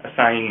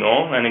 assign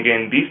null, and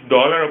again, this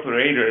dollar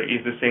operator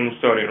is the same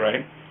story,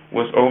 right?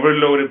 Was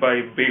overloaded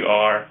by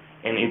BigR,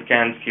 and it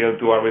can scale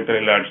to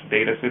arbitrarily large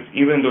data sets,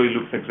 even though it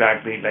looks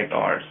exactly like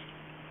ours.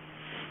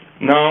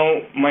 Now,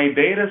 my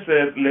data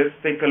set, let's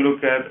take a look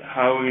at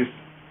how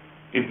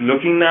it's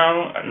looking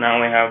now.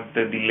 Now I have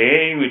the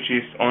delay, which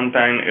is on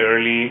time,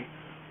 early,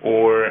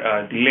 or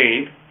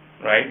delayed,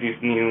 right? This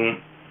new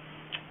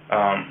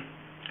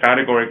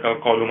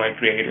categorical column I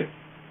created.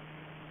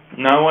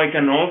 Now I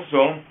can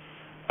also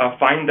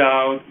find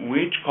out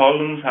which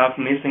columns have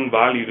missing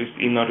values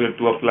in order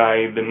to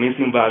apply the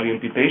missing value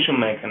imputation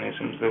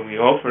mechanisms that we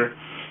offer.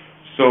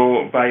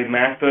 So by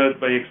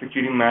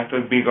executing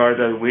method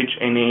BigR.which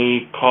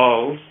NA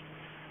calls,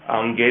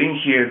 I'm getting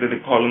here that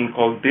the column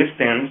called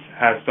distance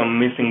has some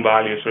missing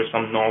values or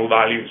some null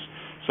values.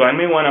 So I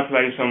may want to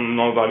apply some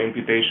null value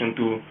imputation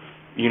to,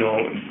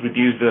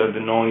 reduce the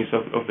noise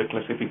of the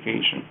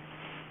classification.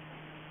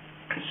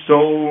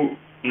 So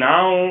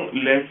now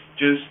let's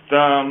just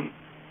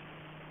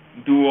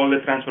do all the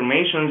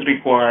transformations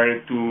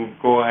required to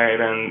go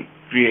ahead and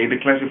create the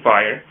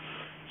classifier.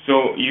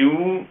 So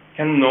you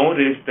can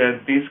notice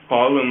that this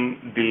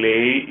column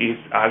delay is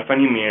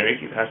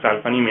alphanumeric. It has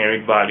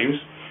alphanumeric values.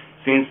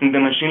 Since in the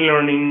machine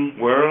learning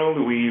world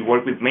we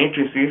work with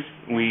matrices,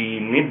 we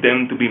need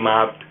them to be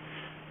mapped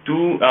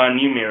to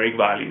numeric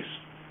values,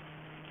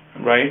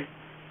 right?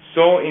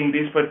 So in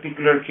this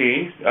particular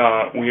case,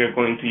 we are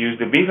going to use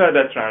the BigR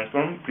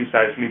transform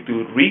precisely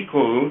to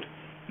recode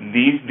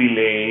this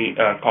delay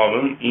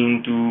column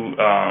into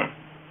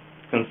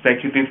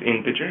consecutive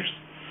integers.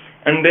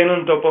 And then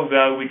on top of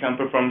that, we can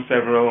perform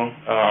several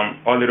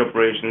other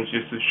operations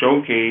just to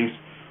showcase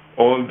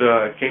all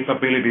the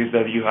capabilities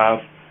that you have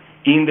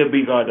in the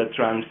BigR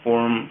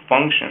transform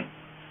function.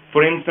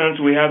 For instance,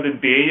 we have the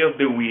day of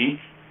the week,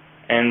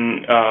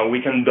 and we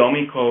can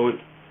dummy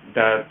code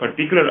that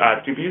particular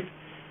attribute,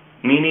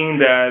 meaning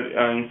that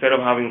instead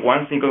of having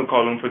one single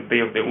column for the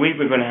day of the week,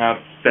 we're going to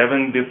have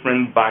 7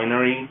 different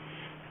binary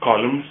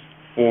columns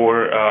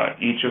for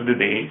each of the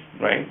days,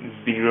 right?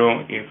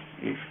 0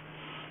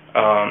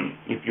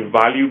 if your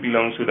value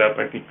belongs to that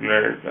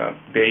particular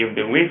day of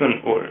the week,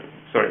 or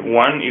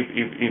 1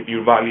 if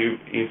your value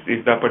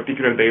is that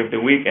particular day of the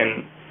week,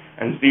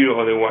 and 0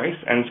 otherwise,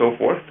 and so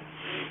forth.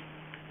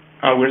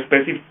 We're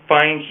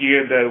specifying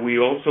here that we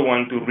also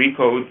want to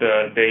recode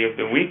the day of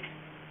the week.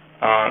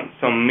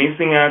 Some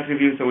missing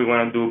attributes that we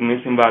want to do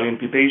missing value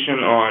imputation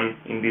on,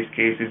 in this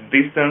case, is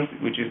distance,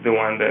 which is the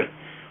one that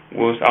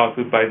was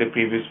output by the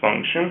previous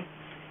function.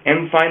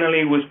 And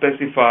finally, we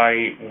specify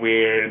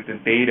where the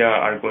data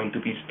are going to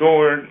be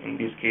stored. In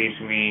this case,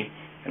 we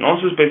can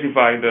also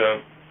specify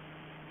the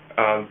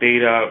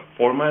data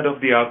format of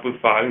the output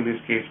file. In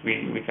this case,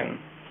 we can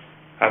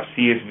have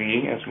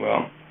CSV as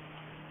well.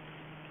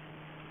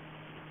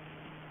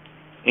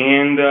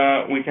 And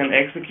we can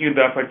execute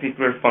that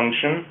particular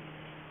function,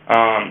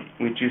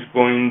 which is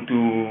going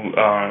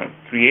to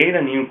create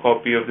a new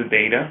copy of the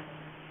data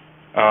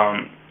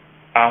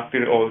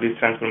after all these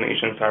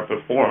transformations are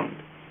performed.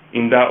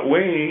 In that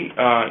way,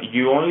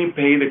 you only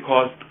pay the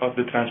cost of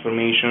the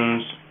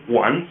transformations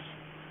once,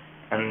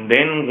 and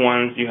then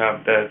once you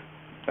have that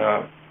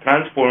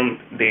transformed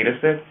data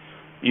set,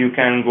 you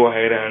can go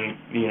ahead and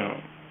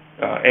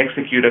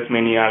execute as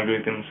many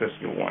algorithms as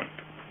you want,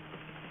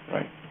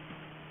 right?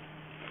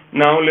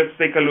 Now let's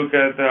take a look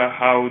at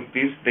how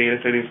this data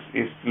set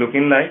is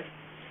looking like.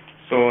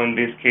 So in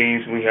this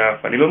case, we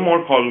have a little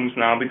more columns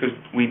now because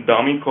we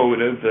dummy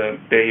coded the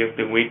day of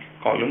the week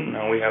column.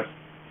 Now we have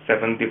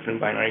 7 different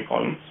binary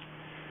columns.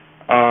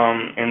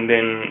 And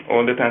then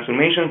all the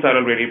transformations are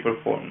already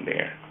performed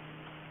there.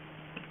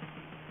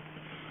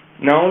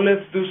 Now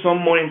let's do some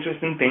more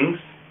interesting things.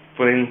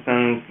 For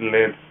instance,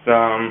 let's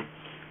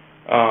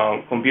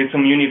compute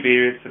some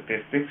univariate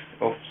statistics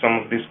of some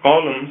of these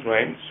columns,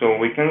 right? So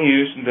we can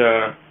use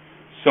the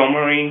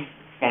summary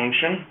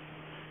function.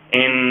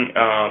 And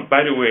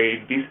by the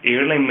way, this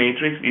airline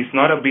matrix is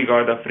not a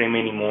BigR.frame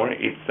anymore.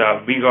 It's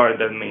a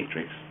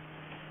BigR.matrix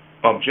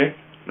object,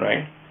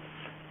 right?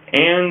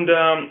 And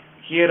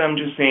here I'm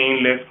just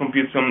saying let's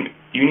compute some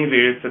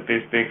univariate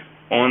statistics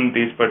on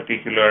these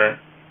particular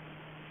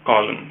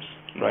columns,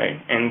 right?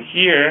 And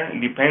here,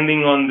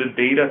 depending on the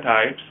data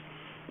types,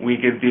 we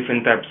get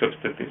different types of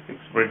statistics.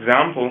 For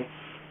example,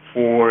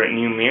 for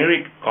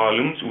numeric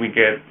columns, we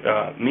get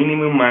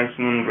minimum,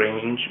 maximum,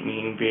 range,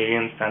 mean,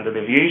 variance, standard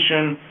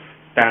deviation,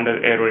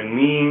 standard error in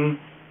mean,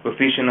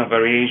 coefficient of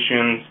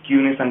variation,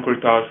 skewness and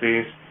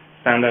kurtosis,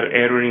 standard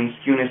error in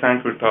skewness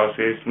and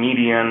kurtosis,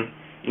 median,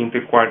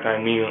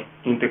 interquartile mean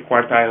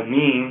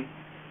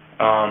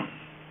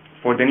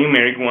for the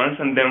numeric ones,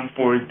 and then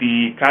for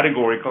the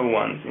categorical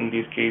ones, in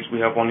this case we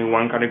have only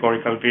one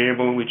categorical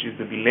variable, which is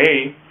the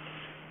delay.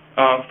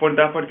 For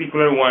that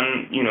particular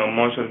one,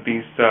 most of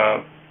these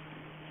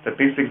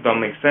statistics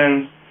don't make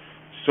sense,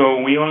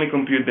 so we only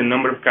compute the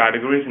number of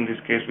categories. In this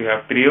case, we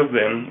have 3 of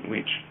them,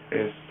 which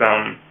is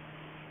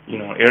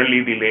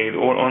early, delayed,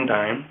 or on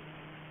time.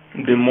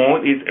 The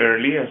mode is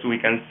early, as we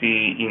can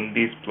see in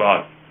this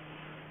plot,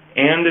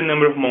 and the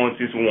number of modes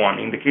is 1.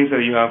 In the case that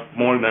you have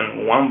more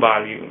than one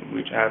value,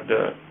 which have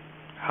the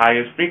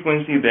highest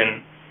frequency,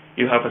 then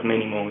you have as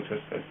many modes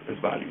as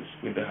values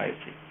with the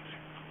highest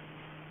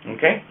frequency.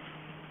 Okay?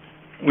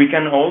 We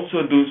can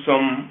also do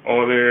some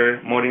other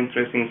more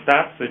interesting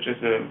stats, such as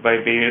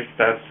bivariate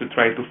stats, to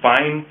try to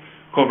find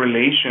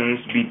correlations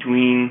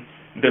between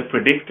the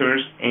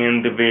predictors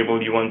and the variable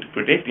you want to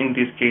predict. In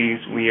this case,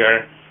 we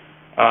are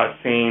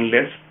saying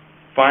let's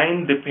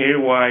find the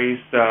pairwise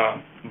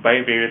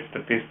bivariate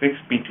statistics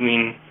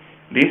between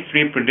these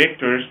 3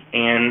 predictors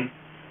and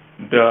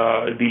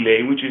the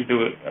delay, which is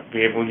the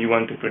variable you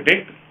want to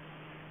predict.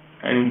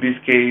 And in this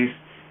case,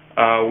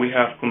 we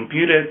have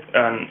computed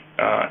an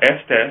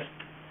F-test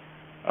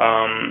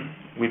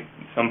with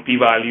some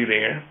p-value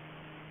there,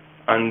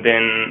 and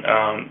then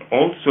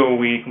also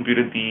we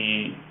computed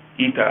the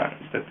eta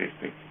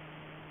statistic,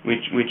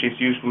 which is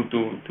useful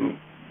to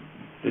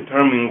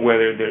determine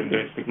whether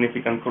there is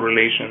significant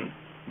correlation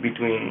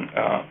between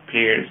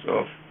pairs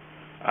of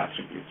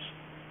attributes.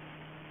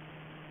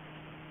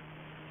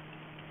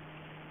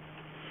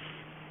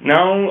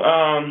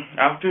 Now,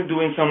 after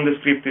doing some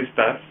descriptive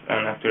stats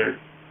and after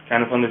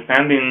kind of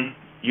understanding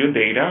your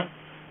data,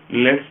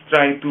 let's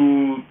try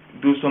to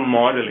do some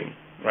modeling,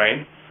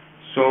 right?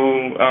 So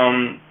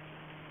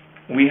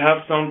we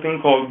have something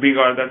called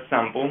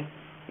BigR.sample,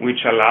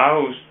 which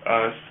allows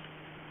us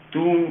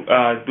to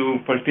do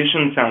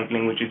partition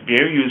sampling, which is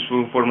very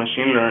useful for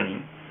machine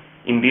learning.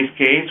 In this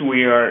case,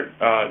 we are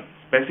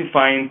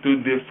specifying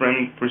 2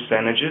 different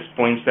percentages,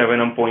 0.7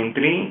 and 0.3,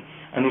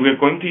 and we're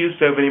going to use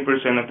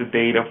 70% of the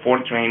data for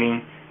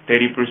training,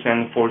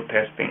 30% for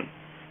testing,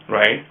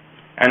 right?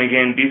 And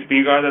again, this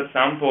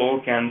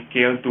BigR.sample can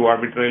scale to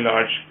arbitrarily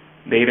large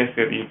data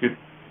set. You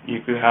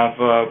could have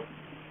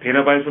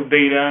petabytes of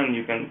data, and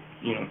you can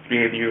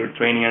create your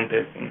training and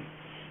testing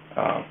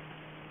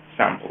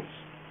samples.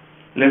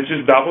 Let's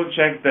just double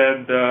check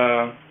that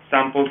the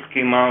samples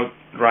came out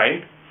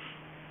right.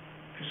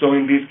 So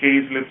in this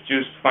case, let's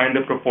just find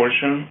the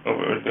proportion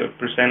or the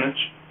percentage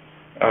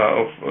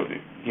of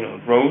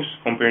rows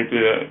compared to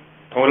the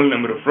total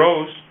number of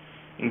rows.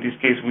 In this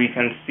case, we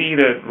can see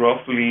that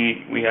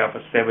roughly we have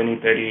a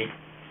 70-30%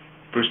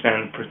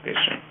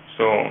 partition.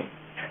 So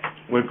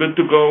we're good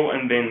to go,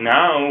 and then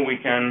now we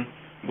can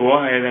go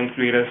ahead and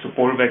create a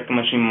support vector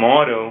machine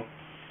model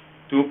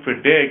to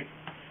predict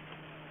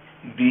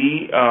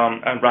the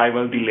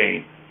arrival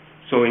delay.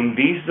 So in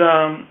this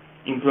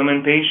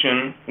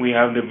implementation, we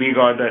have the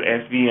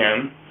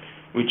BigR.svm,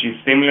 which is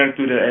similar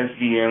to the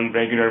SVM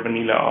regular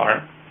vanilla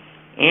R.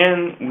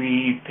 and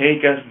we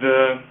take as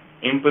the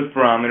input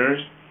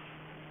parameters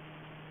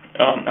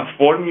a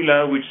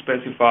formula which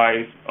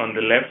specifies on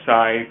the left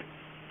side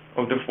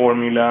of the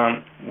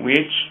formula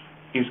which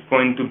is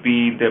going to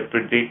be the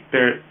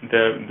predictor,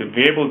 the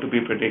variable to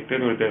be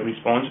predicted, or the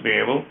response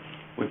variable.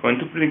 We're going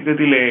to predict the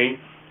delay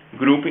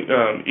grouping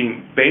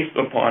based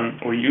upon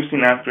or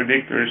using as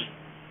predictors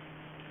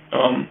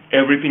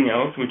everything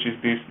else, which is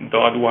this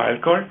dot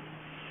wildcard.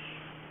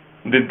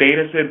 The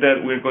data set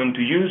that we're going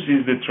to use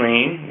is the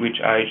train, which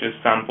I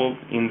just sampled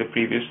in the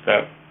previous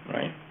step,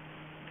 right?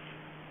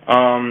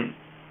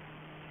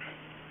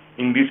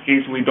 In this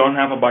case, we don't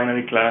have a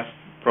binary class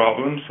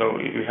problem, so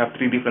we have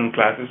three different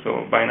classes,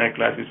 so binary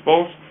class is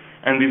false,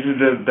 and this is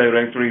the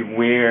directory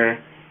where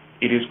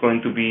it is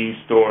going to be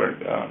stored,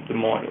 the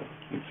model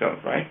itself,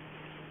 right?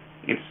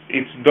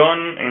 It's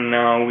done, and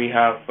now we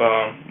have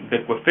the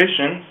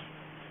coefficients,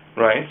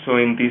 right? So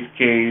in this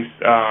case,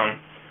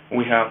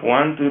 we have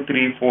 1, 2,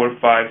 3, 4,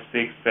 5,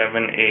 6,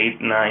 7,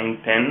 8, 9,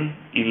 10,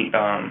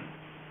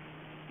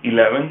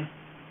 11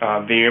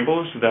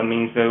 variables. So that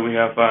means that we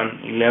have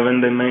an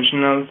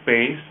 11-dimensional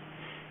space,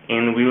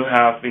 and we'll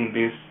have, in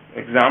this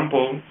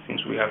example,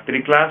 since we have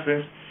three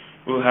classes,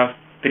 we'll have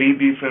three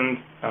different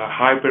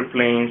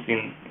hyperplanes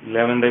in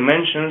 11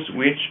 dimensions,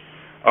 which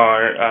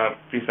are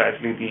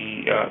precisely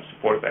the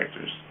support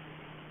vectors.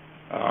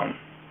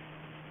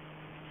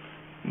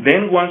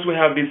 Then once we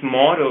have this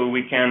model,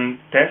 we can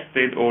test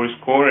it or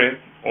score it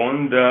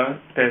on the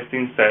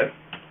testing set,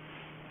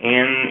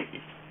 and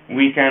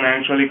we can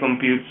actually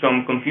compute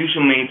some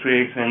confusion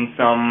matrix and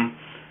some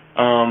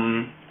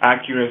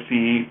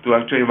accuracy to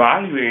actually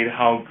evaluate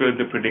how good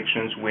the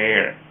predictions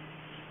were,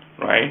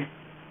 right?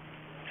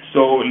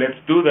 So let's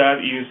do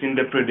that using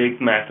the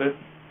predict method,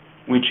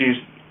 which is,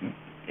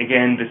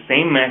 again, the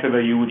same method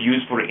that you would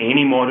use for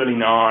any model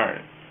in R,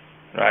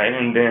 right?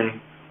 And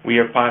then we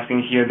are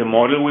passing here the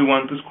model we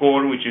want to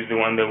score, which is the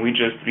one that we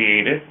just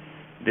created,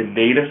 the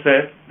data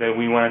set that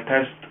we want to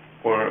test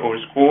or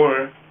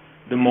score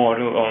the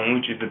model on,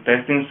 which is the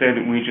testing set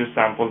we just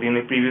sampled in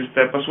the previous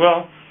step as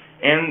well,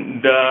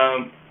 and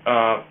the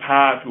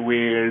path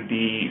where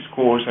the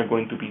scores are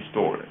going to be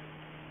stored,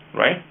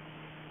 right?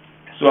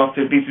 So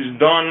after this is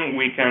done,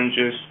 we can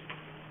just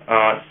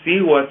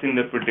see what's in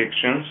the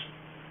predictions,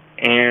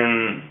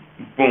 and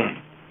boom,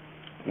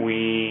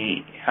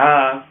 we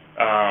have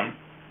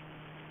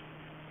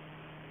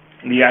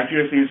the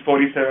accuracy is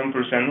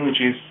 47%,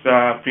 which is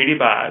pretty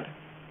bad,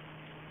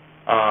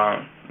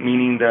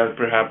 meaning that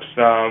perhaps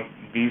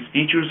these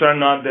features are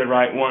not the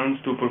right ones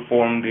to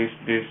perform these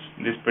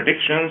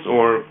predictions,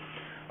 or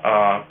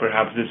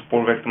perhaps the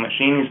support vector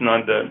machine is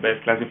not the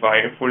best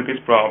classifier for this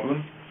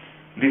problem.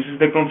 This is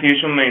the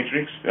confusion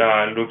matrix.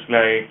 Looks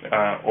like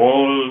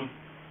all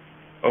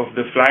of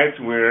the flights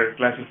were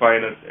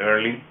classified as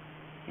early,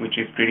 which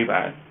is pretty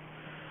bad.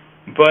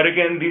 But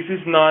again, this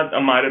is not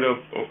a matter of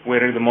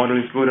whether the model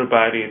is good or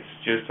bad. It's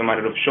just a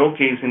matter of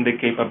showcasing the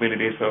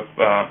capabilities of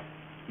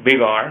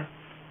BigR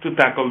to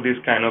tackle this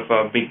kind of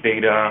big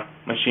data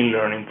machine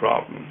learning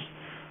problems.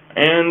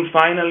 And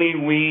finally,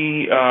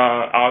 we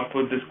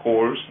output the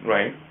scores,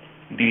 right?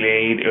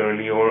 Delayed,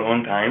 early, or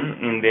on time.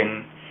 And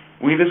then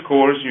with the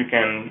scores, you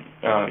can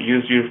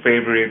use your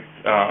favorite,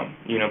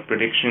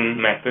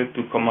 prediction method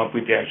to come up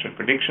with the actual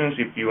predictions.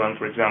 If you want,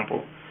 for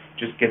example,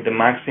 just get the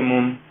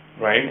maximum,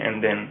 right,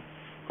 and then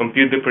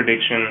compute the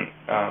prediction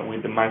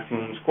with the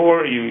maximum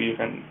score, you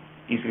can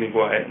easily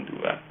go ahead and do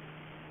that.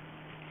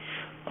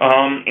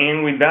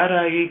 And with that,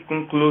 I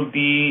conclude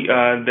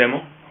the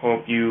demo.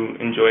 Hope you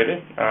enjoyed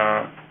it.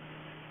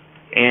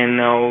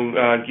 And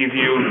I'll give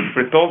you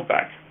Fritolf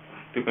back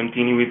to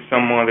continue with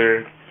some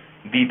other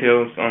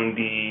details on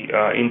the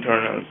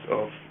internals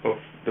of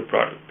the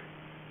product.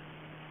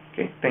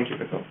 Okay, thank you,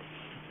 Fritolf.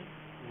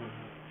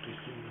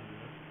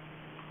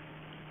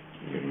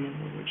 Do you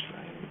remember which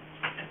slide?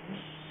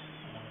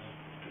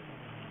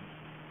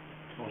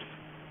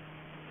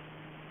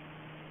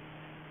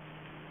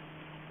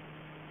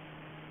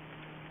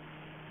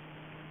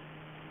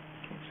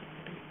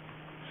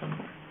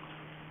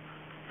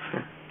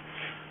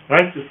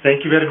 Right,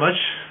 thank you very much,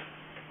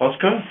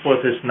 Oscar, for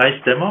this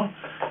nice demo.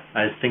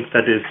 I think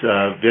that is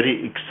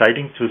very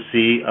exciting to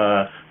see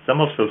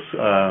some of those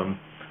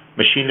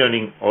machine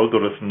learning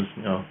algorithms,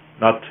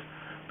 not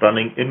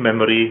running in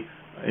memory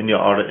in your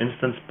R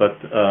instance, but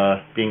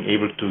being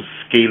able to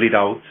scale it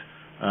out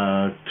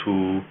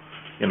to,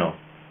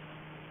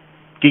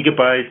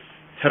 gigabytes,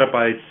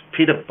 terabytes,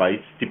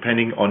 petabytes,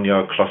 depending on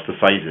your cluster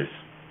sizes.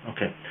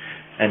 Okay,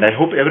 and I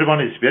hope everyone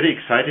is very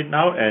excited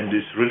now and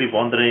is really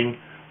wondering,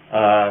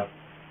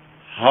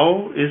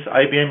 how is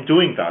IBM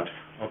doing that?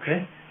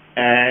 Okay,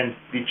 and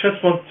we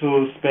just want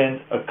to spend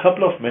a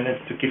couple of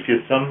minutes to give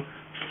you some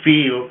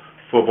feel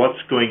for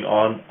what's going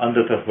on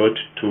under the hood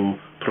to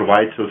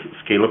provide those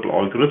scalable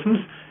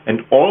algorithms, and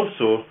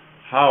also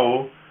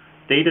how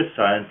data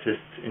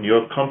scientists in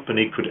your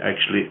company could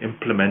actually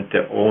implement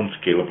their own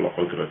scalable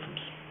algorithms.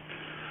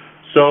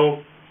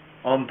 So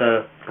on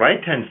the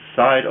right-hand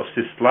side of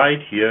this slide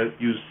here,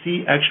 you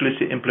see actually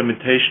the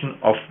implementation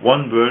of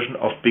one version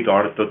of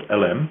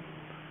BigR.lm.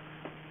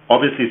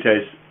 Obviously,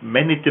 there's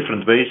many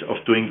different ways of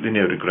doing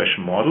linear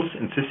regression models.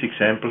 In this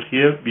example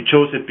here, we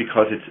chose it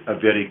because it's a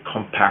very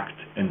compact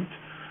and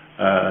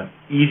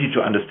easy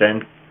to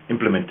understand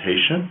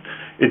implementation.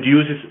 It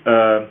uses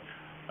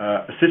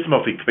a system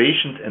of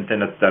equations and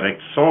then a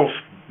direct solve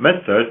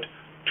method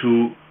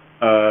to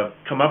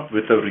come up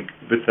with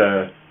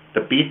the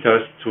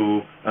betas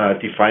to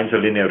define the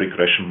linear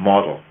regression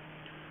model.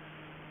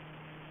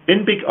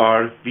 In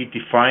BigR, we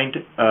defined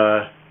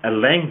a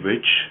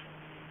language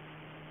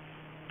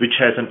which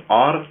has an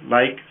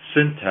R-like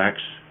syntax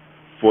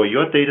for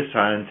your data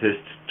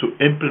scientists to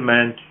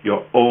implement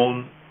your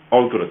own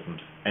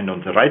algorithms. And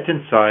on the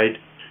right-hand side,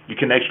 you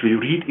can actually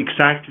read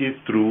exactly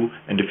through,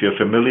 and if you're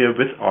familiar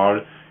with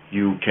R,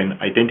 you can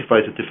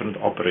identify the different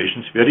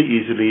operations very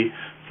easily,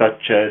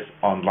 such as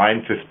on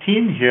line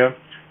 15 here,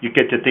 you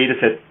get the data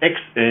set X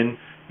in,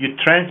 you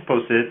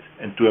transpose it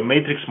and do a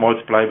matrix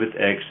multiply with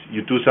X.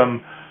 You do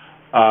some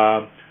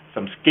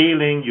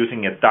scaling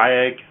using a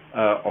diag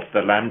of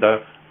the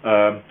lambda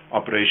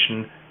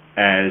operation,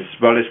 as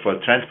well as for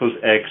transpose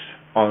X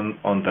on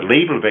the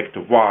label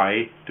vector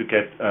Y to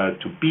get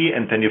to B,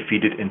 and then you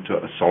feed it into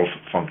a solve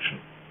function.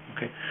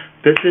 Okay,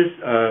 this is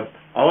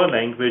our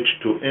language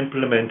to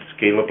implement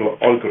scalable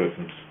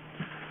algorithms.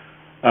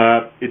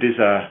 It is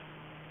a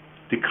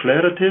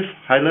declarative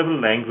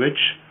high-level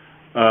language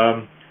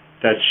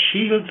that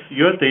shields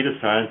your data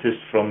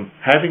scientists from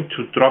having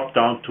to drop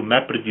down to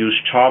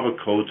MapReduce Java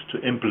code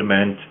to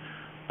implement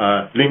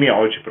linear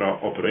algebra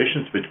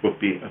operations, which would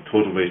be a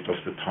total waste of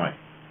the time.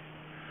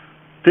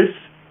 This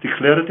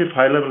declarative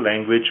high-level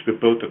language, we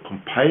built a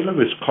compiler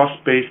with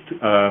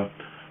cost-based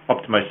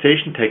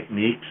optimization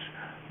techniques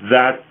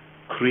that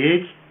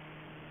creates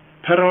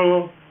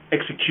parallel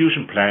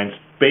execution plans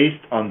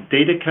based on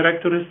data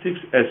characteristics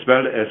as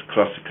well as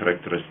cluster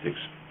characteristics.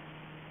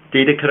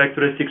 Data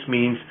characteristics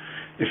means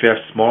if you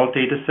have small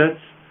data sets,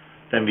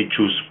 then we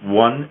choose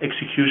one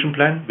execution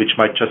plan, which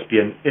might just be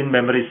an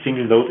in-memory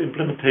single node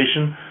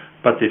implementation.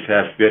 But if you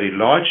have very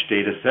large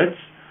data sets,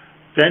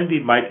 then we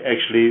might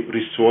actually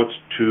resort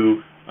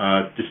to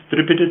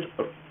distributed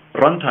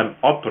runtime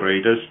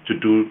operators to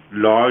do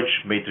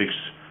large matrix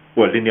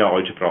or linear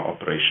algebra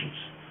operations.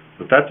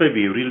 So that way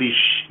we really,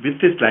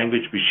 with this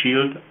language, we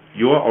shield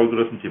your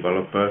algorithm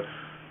developer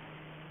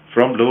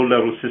from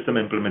low-level system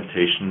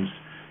implementations,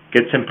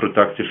 gets them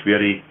productive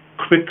very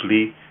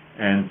quickly,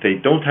 and they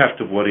don't have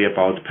to worry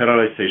about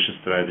parallelization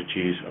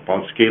strategies,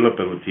 about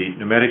scalability,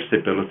 numeric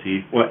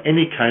stability, or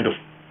any kind of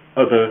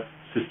other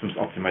systems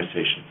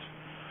optimizations.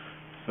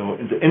 So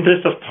in the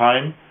interest of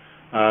time,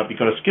 we're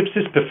going to skip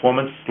this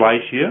performance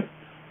slide here,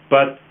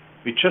 but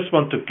we just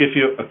want to give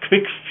you a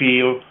quick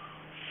feel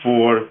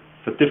for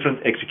the different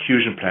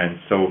execution plans.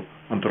 So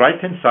on the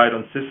right-hand side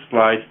on this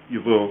slide,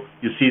 you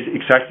see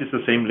exactly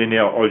the same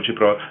linear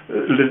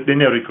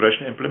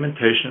regression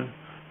implementation.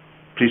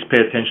 Please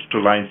pay attention to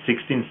lines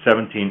 16,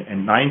 17,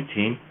 and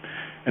 19.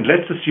 And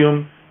let's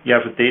assume you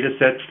have a data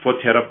set 4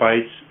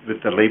 terabytes with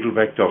a label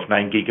vector of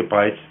 9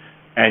 gigabytes,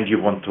 and you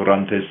want to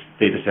run this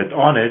data set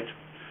on it.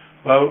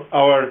 Well,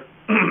 our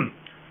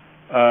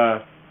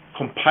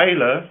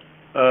compiler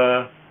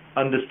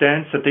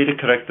understands the data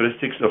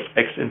characteristics of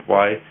X and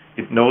Y.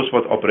 It knows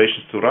what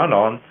operations to run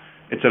on.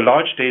 It's a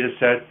large data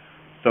set,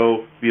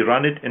 so we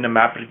run it in a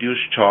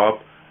MapReduce job,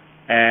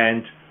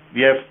 and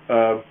we have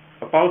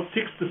about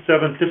 6 to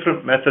 7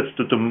 different methods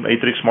to do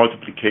matrix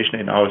multiplication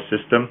in our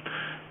system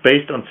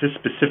based on this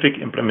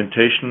specific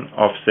implementation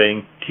of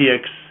saying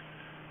Tx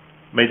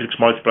matrix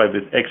multiply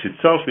with X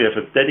itself. We have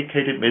a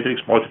dedicated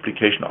matrix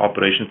multiplication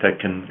operation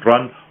that can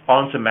run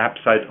on the map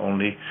side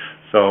only.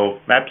 So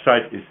map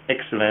side is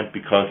excellent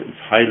because it's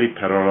highly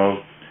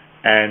parallel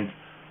and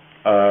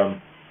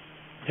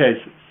has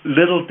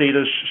little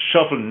data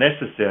shuffle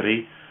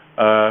necessary.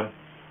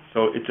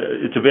 So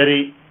it's a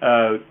very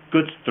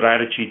good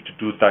strategy to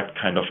do that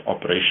kind of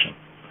operation.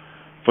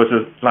 For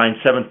the line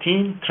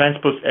 17,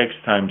 transpose X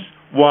times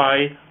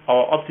Y,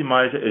 our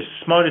optimizer is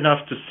smart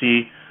enough to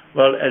see,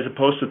 well, as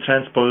opposed to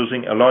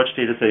transposing a large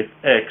data set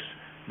X,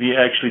 we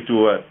actually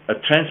do a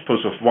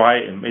transpose of Y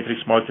and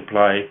matrix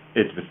multiply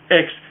it with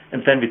X,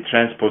 and then we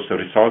transpose the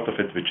result of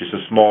it, which is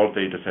a small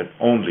data set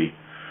only.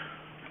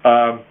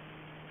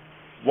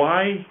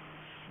 Y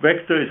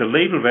vector is a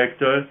label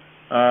vector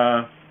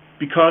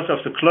because of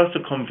the cluster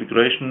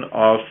configuration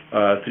of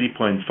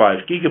 3.5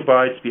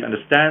 gigabytes. We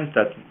understand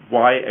that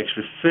Y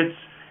actually fits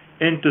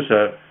into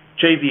the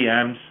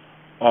JVMs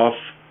of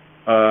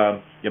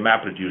your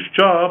MapReduce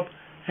job.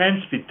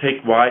 Hence, we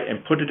take Y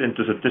and put it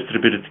into the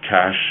distributed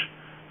cache,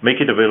 make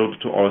it available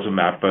to all the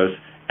mappers,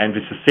 and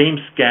with the same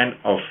scan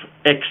of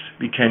X,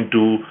 we can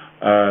do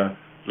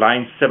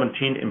line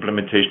 17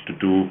 implementation to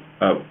do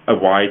a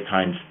Y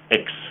times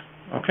X.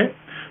 Okay,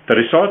 the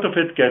result of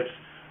it gets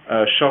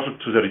shuffled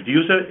to the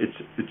reducer.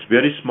 It's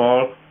very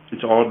small.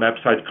 It's all map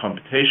side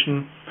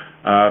computation.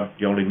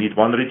 You only need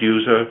one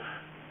reducer,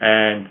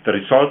 and the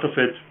result of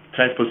it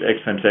transpose x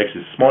times x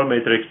is a small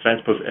matrix,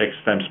 transpose x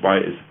times y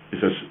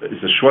is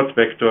a short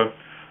vector.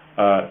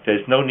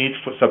 There's no need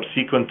for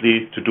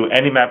subsequently to do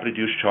any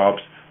MapReduce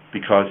jobs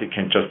because it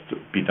can just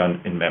be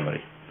done in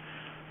memory.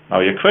 Now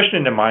your question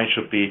in the mind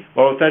should be,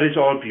 well, that is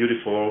all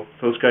beautiful.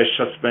 Those guys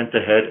just went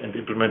ahead and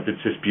implemented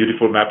this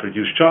beautiful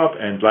MapReduce job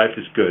and life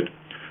is good.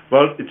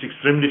 Well, it's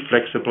extremely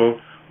flexible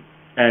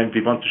and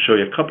we want to show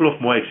you a couple of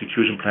more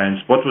execution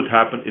plans. What would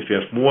happen if you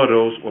have more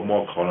rows or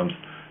more columns,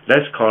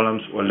 less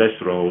columns or less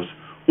rows,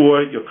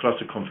 or your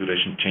cluster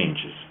configuration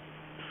changes?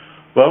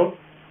 Well,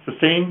 the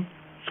same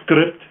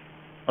script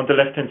on the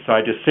left-hand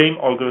side, the same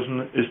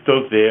algorithm is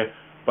still there,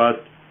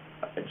 but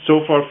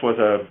so far for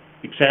the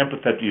example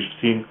that you've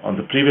seen on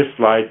the previous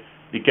slide,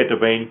 we get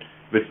away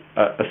with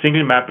a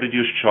single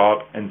MapReduce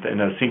job and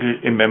a single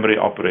in-memory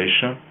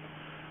operation.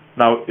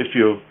 Now, if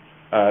you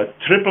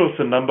triple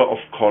the number of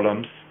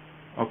columns,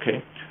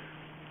 okay,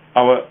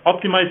 our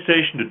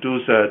optimization to do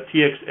the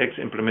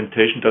TXX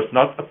implementation does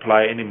not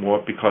apply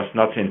anymore because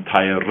not the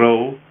entire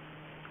row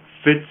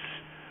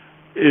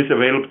is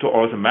available to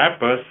all the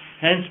mappers.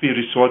 Hence, we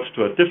resort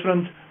to a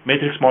different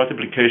matrix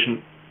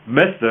multiplication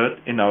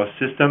method in our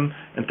system,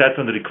 and that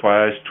one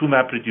requires 2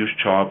 MapReduce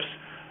jobs,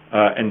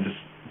 and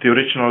the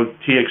original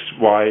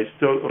TXY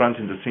still runs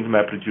in the single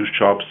MapReduce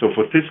job. So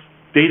for this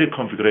data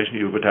configuration,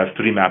 you would have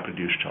 3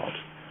 MapReduce jobs.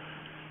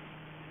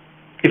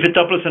 If it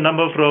doubles the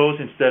number of rows,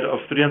 instead of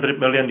 300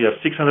 million, you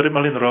have 600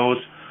 million rows.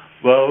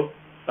 Well,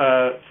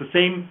 the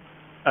same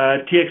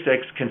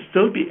TXX can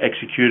still be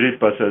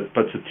executed, but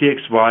the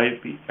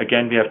TXY,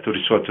 again, we have to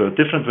resort to a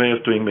different way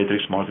of doing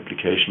matrix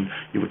multiplication.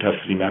 You would have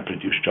 3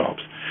 MapReduce jobs.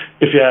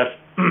 If you have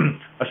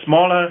a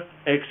smaller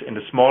x and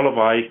a smaller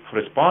y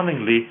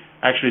correspondingly,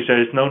 actually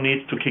there is no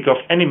need to kick off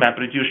any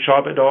MapReduce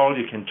job at all.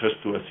 You can just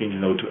do a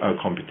single node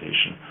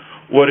computation.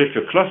 Or if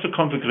your cluster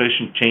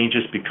configuration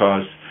changes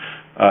because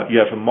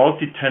you have a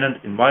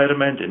multi-tenant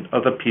environment and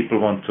other people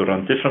want to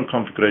run different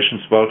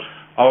configurations, well,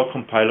 our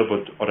compiler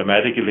would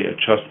automatically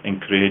adjust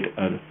and create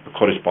a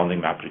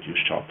corresponding MapReduce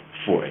job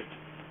for it.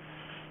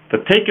 The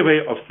takeaway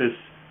of this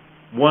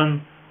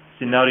one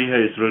scenario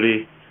here is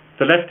really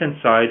the left-hand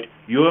side.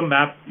 Your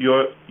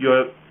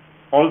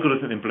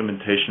algorithm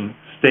implementation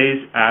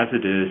stays as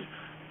it is,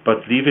 but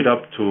leave it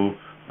up to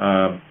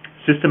our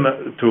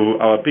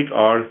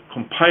BigR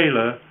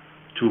compiler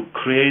to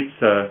create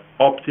the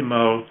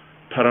optimal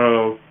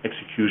parallel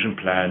execution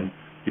plan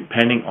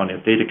depending on your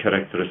data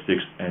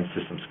characteristics and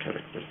systems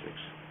characteristics.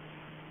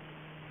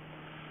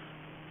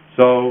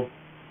 So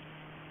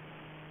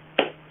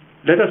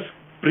let us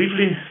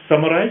briefly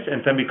summarize,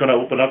 and then we're going to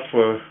open up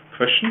for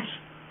questions.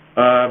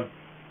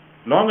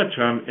 Longer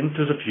term,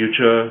 into the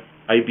future,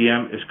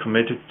 IBM is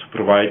committed to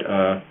provide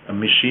a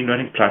machine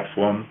learning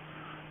platform.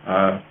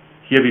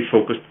 Here we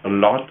focused a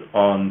lot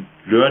on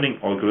learning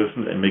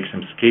algorithms and make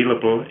them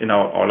scalable in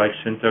our R-like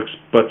syntax,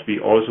 but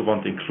we also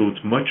want to include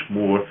much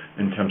more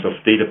in terms of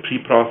data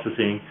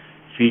pre-processing,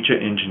 feature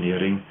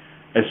engineering,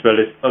 as well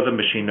as other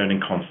machine learning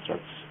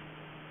constructs.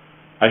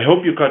 I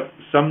hope you got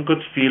some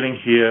good feeling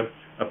here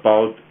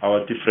about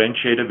our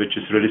differentiator, which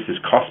is really this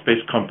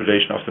cost-based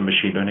compilation of the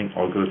machine learning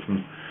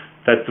algorithm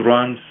that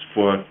runs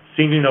for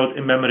single node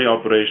in-memory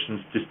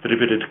operations,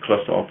 distributed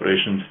cluster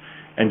operations,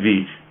 and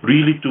we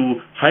really do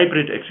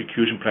hybrid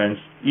execution plans.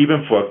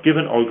 Even for a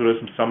given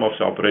algorithm, some of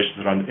the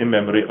operations run in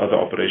memory, other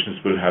operations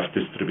will have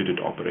distributed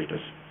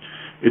operators.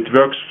 It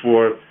works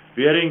for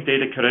varying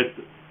data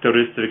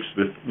characteristics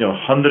with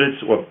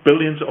hundreds or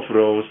billions of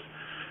rows,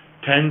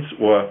 tens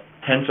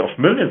of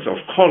millions of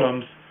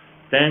columns,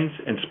 dense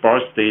and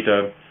sparse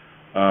data,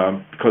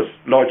 because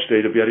large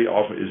data very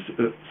often is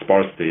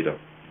sparse data.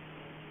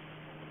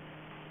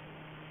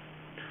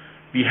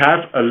 We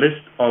have a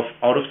list of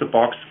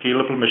out-of-the-box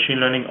scalable machine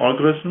learning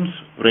algorithms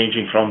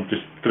ranging from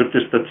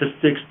descriptive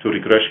statistics to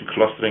regression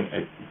clustering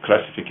and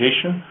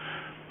classification.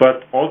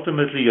 But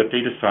ultimately, your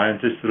data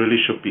scientists really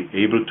should be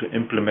able to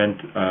implement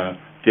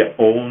their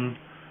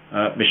own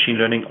machine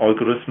learning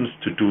algorithms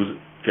to do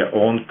their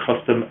own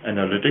custom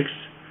analytics.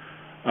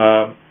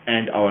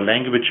 And our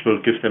language will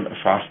give them a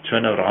fast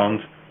turnaround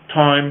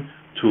time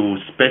to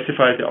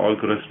specify the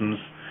algorithms,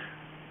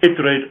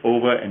 iterate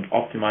over and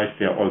optimize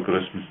their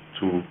algorithms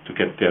to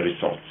get their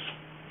results.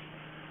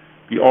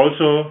 We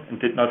also,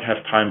 and did not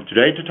have time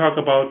today to talk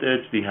about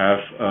it, we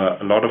have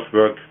a lot of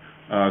work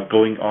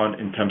going on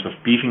in terms of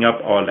beefing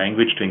up our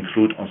language to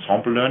include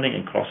ensemble learning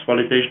and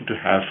cross-validation, to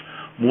have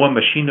more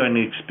machine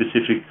learning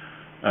specific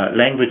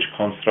language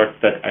constructs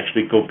that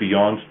actually go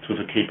beyond to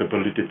the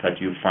capability that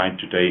you find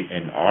today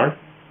in R.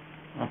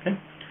 Okay,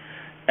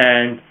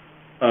 and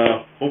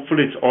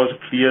hopefully it's also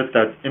clear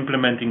that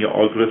implementing your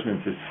algorithm in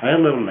this higher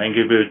level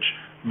language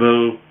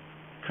will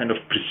kind of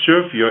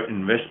preserve your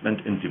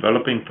investment in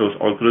developing those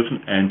algorithms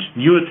and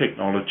newer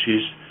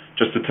technologies.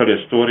 Just to tell you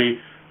a story,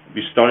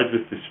 we started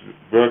with this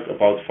work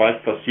about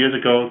 5+ years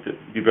ago.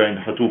 We were in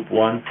Hadoop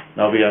 1,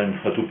 now we are in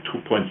Hadoop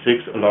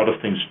 2.6. A lot of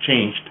things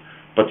changed,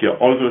 but your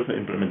algorithm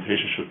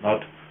implementation should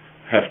not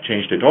have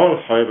changed at all.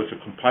 However, the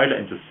compiler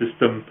and the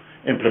system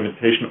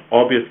implementation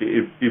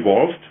obviously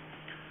evolved.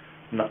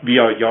 we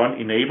are yarn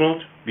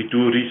enabled. We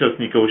do resource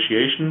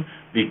negotiation.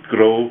 We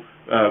grow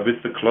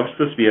with the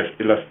clusters. We have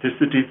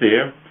elasticity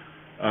there.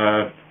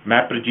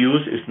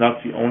 MapReduce is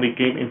not the only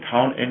game in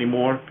town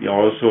anymore. We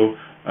also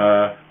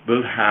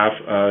will have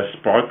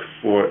Spark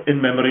for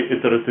in-memory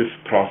iterative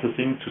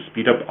processing to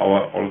speed up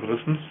our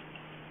algorithms.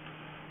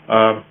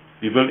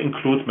 We will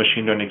include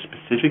machine learning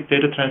specific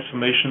data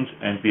transformations,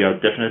 and we are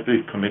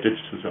definitely committed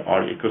to the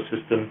R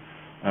ecosystem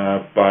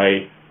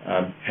by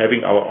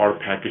having our R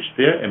package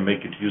there and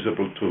make it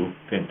usable to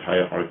the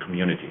entire R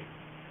community.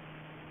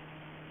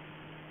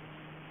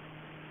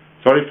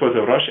 Sorry for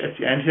the rush at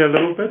the end here a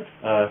little bit.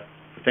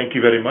 Thank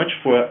you very much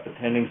for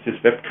attending this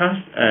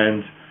webcast,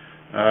 and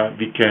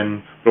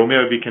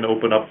Romeo, we can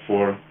open up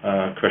for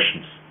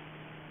questions.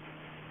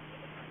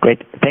 Great.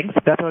 Thanks,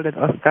 Bertold and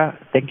Oscar.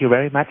 Thank you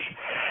very much.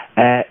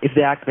 If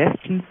there are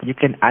questions, you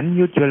can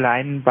unmute your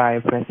line by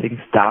pressing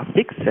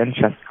 *6 and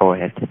just go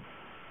ahead.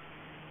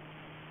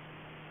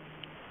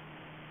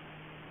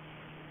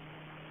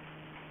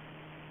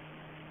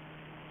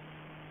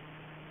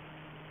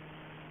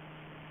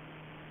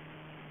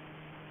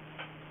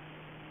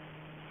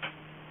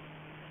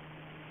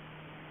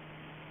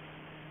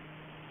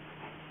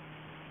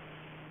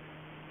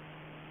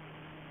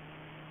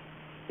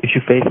 If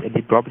you face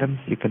any problems,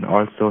 you can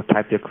also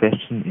type your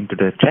question into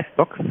the chat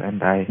box,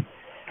 and I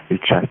will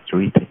just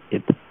read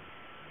it.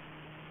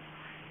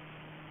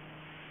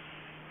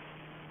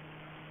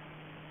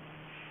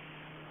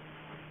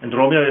 And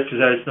Romeo, if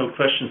there is no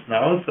questions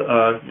now,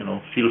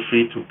 feel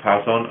free to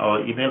pass on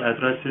our email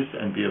addresses,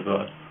 and we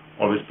will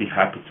always be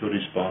happy to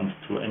respond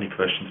to any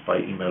questions by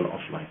email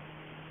offline.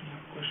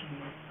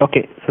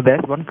 Okay, so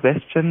there's one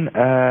question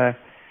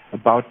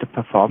about the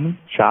performance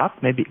chart.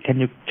 Maybe can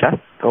you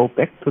just go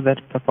back to that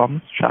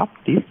performance chart,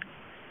 please?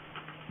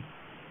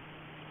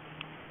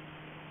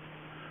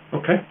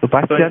 Okay. So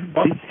Bastian,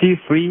 please feel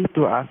free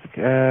to ask,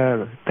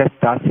 press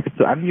 *6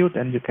 to unmute,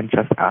 and you can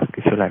just ask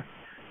if you like.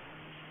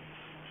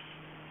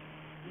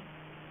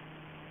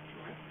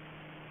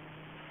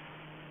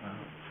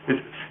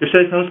 If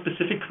there's no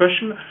specific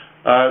question,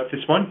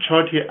 this one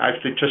chart here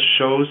actually just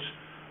shows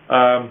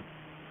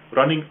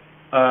running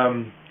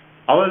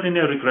our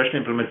linear regression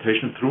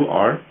implementation through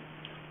R,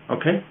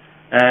 okay?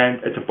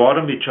 And at the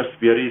bottom, we just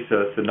vary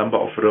the number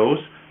of rows.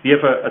 We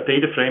have a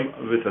data frame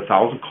with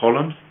 1,000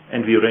 columns,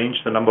 and we range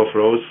the number of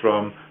rows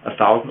from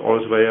 1,000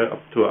 all the way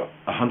up to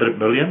 100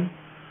 million.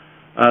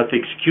 The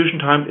execution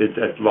time is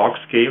at log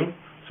scale,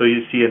 so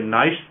you see a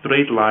nice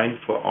straight line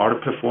for R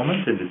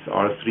performance, and it's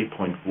R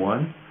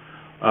 3.1.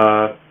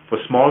 For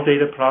small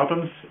data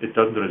problems, it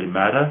doesn't really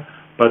matter,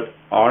 but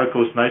R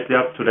goes nicely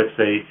up to, let's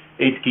say,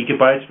 8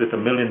 gigabytes with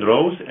 1 million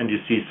rows, and you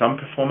see some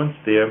performance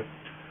there.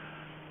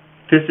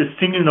 This is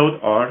single node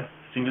R,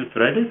 single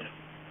threaded,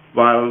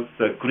 while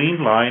the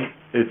green line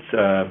is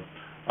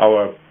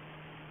our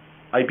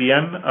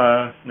IBM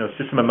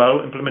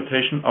SystemML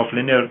implementation of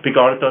linear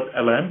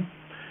BigR.lm,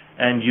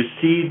 and you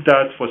see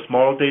that for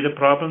small data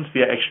problems,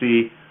 we are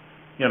actually,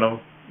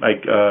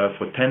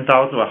 for 10,000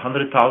 or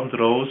 100,000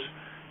 rows,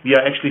 we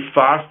are actually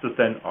faster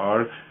than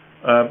R.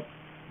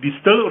 We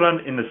still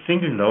run in a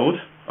single node,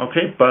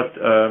 okay, but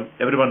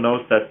everyone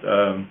knows that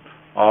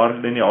R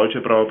linear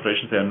algebra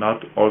operations, they are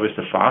not always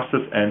the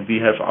fastest, and we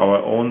have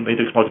our own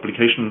matrix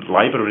multiplication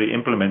library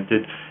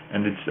implemented,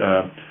 and it's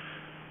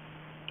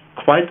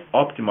quite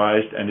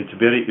optimized, and it's a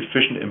very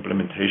efficient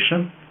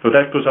implementation. So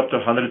that goes up to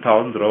 100,000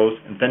 rows,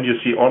 and then you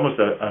see almost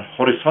a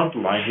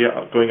horizontal line here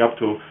going up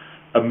to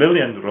 1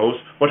 million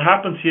rows. What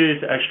happens here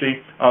is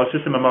actually our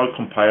SystemML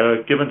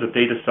compiler, given the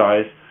data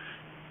size,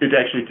 it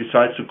actually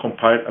decides to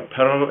compile a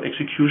parallel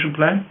execution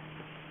plan,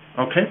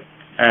 okay?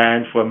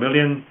 And for 1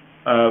 million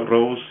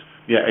rows,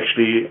 we are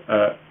actually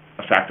a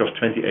factor of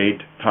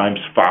 28 times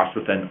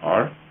faster than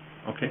R,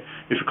 okay?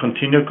 If you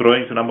continue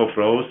growing the number of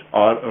rows,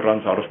 R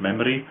runs out of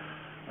memory.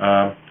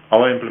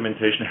 Our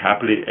implementation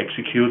happily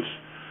executes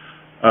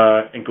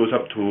and goes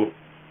up to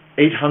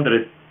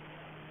 800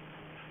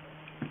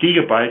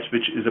 gigabytes,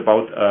 which is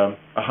about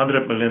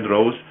 100 million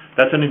rows.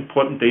 That's an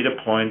important data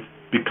point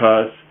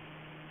because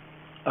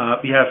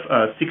we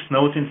have 6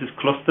 nodes in this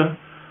cluster,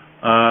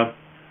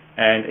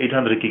 and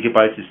 800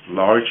 gigabytes is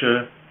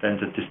larger than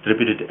the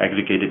distributed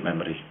aggregated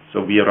memory.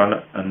 So we run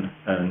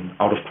an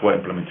out-of-core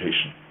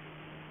implementation.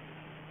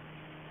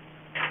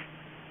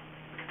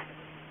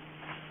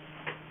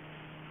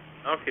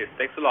 Okay,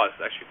 thanks a lot.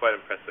 It's actually quite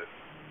impressive.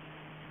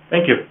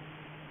 Thank you.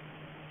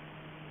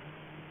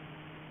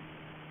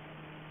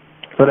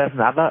 So there's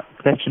another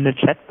question in the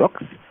chat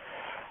box.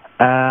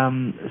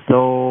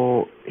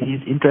 So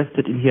he's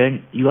interested in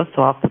hearing your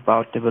thoughts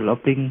about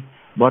developing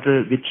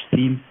model which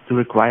seems to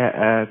require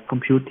a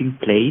computing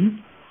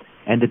plane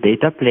and a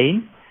data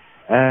plane.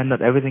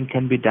 Not everything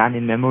can be done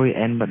in memory,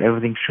 and not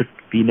everything should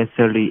be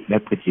necessarily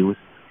MapReduced.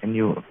 Can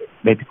you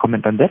maybe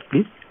comment on that,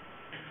 please?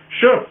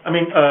 Sure. I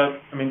mean,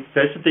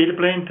 there's a data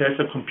plane, there's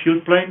a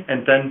compute plane,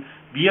 and then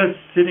we are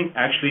sitting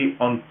actually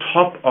on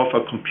top of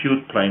a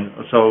compute plane.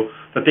 So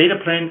the data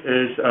plane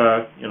is,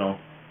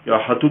 your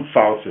Hadoop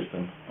file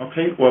system,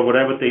 okay, or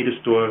whatever data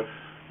store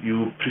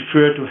you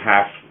prefer to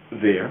have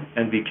there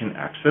and we can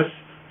access.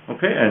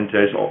 Okay, and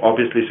there's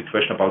obviously a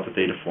question about the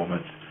data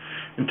formats.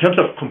 In terms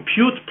of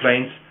compute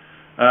planes,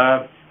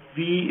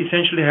 we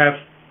essentially have,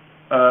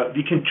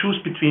 we can choose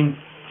between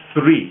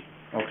three,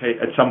 okay,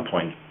 at some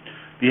point.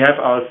 We have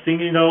our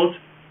single node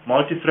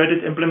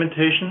multi-threaded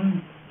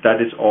implementation,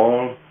 that is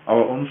all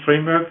our own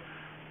framework.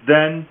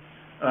 Then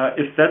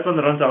if that one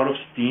runs out of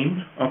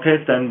steam,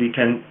 okay, then we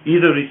can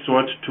either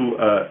resort to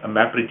a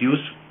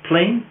MapReduce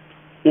plane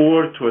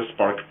or to a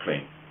Spark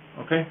plane,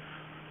 okay?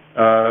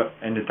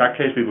 And in that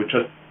case, we would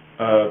just,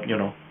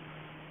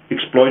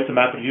 exploit the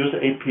MapReduce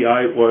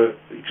API or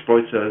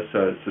exploit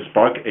the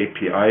Spark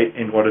API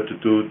in order to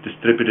do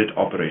distributed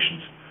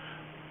operations.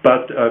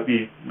 But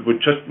we would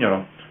just,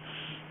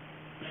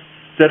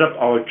 set up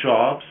our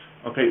jobs,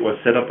 okay, or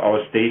set up our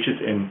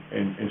stages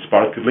in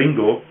Spark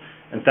Lingo,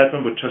 and that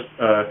one would just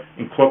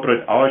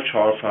incorporate our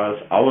jar files,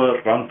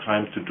 our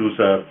runtime to do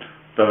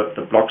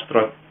the block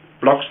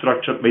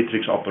structured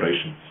matrix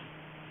operations.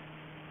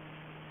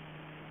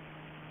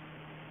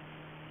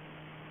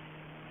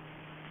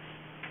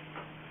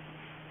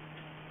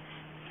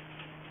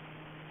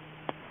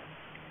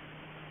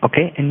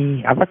 Okay,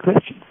 any other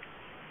questions?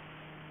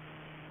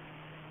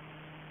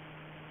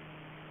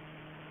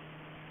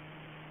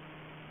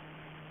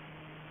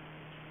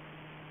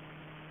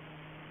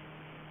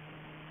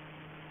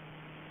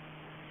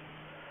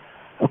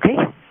 Okay,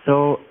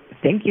 so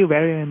thank you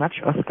very much,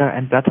 Oscar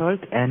and Berthold,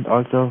 and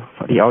also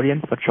for the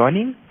audience for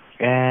joining.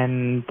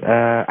 And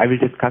I will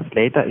discuss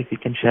later if we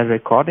can share the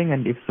recording,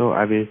 and if so,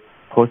 I will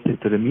post it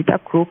to the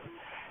meetup group.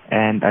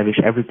 And I wish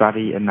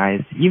everybody a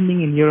nice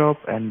evening in Europe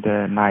and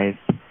a nice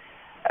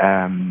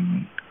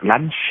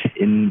lunch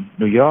in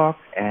New York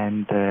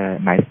and a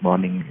nice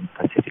morning in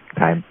Pacific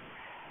time.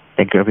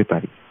 Thank you,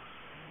 everybody.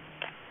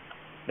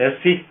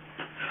 Merci.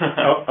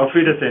 Auf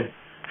Wiedersehen.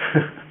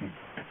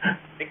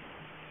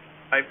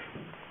 Bye.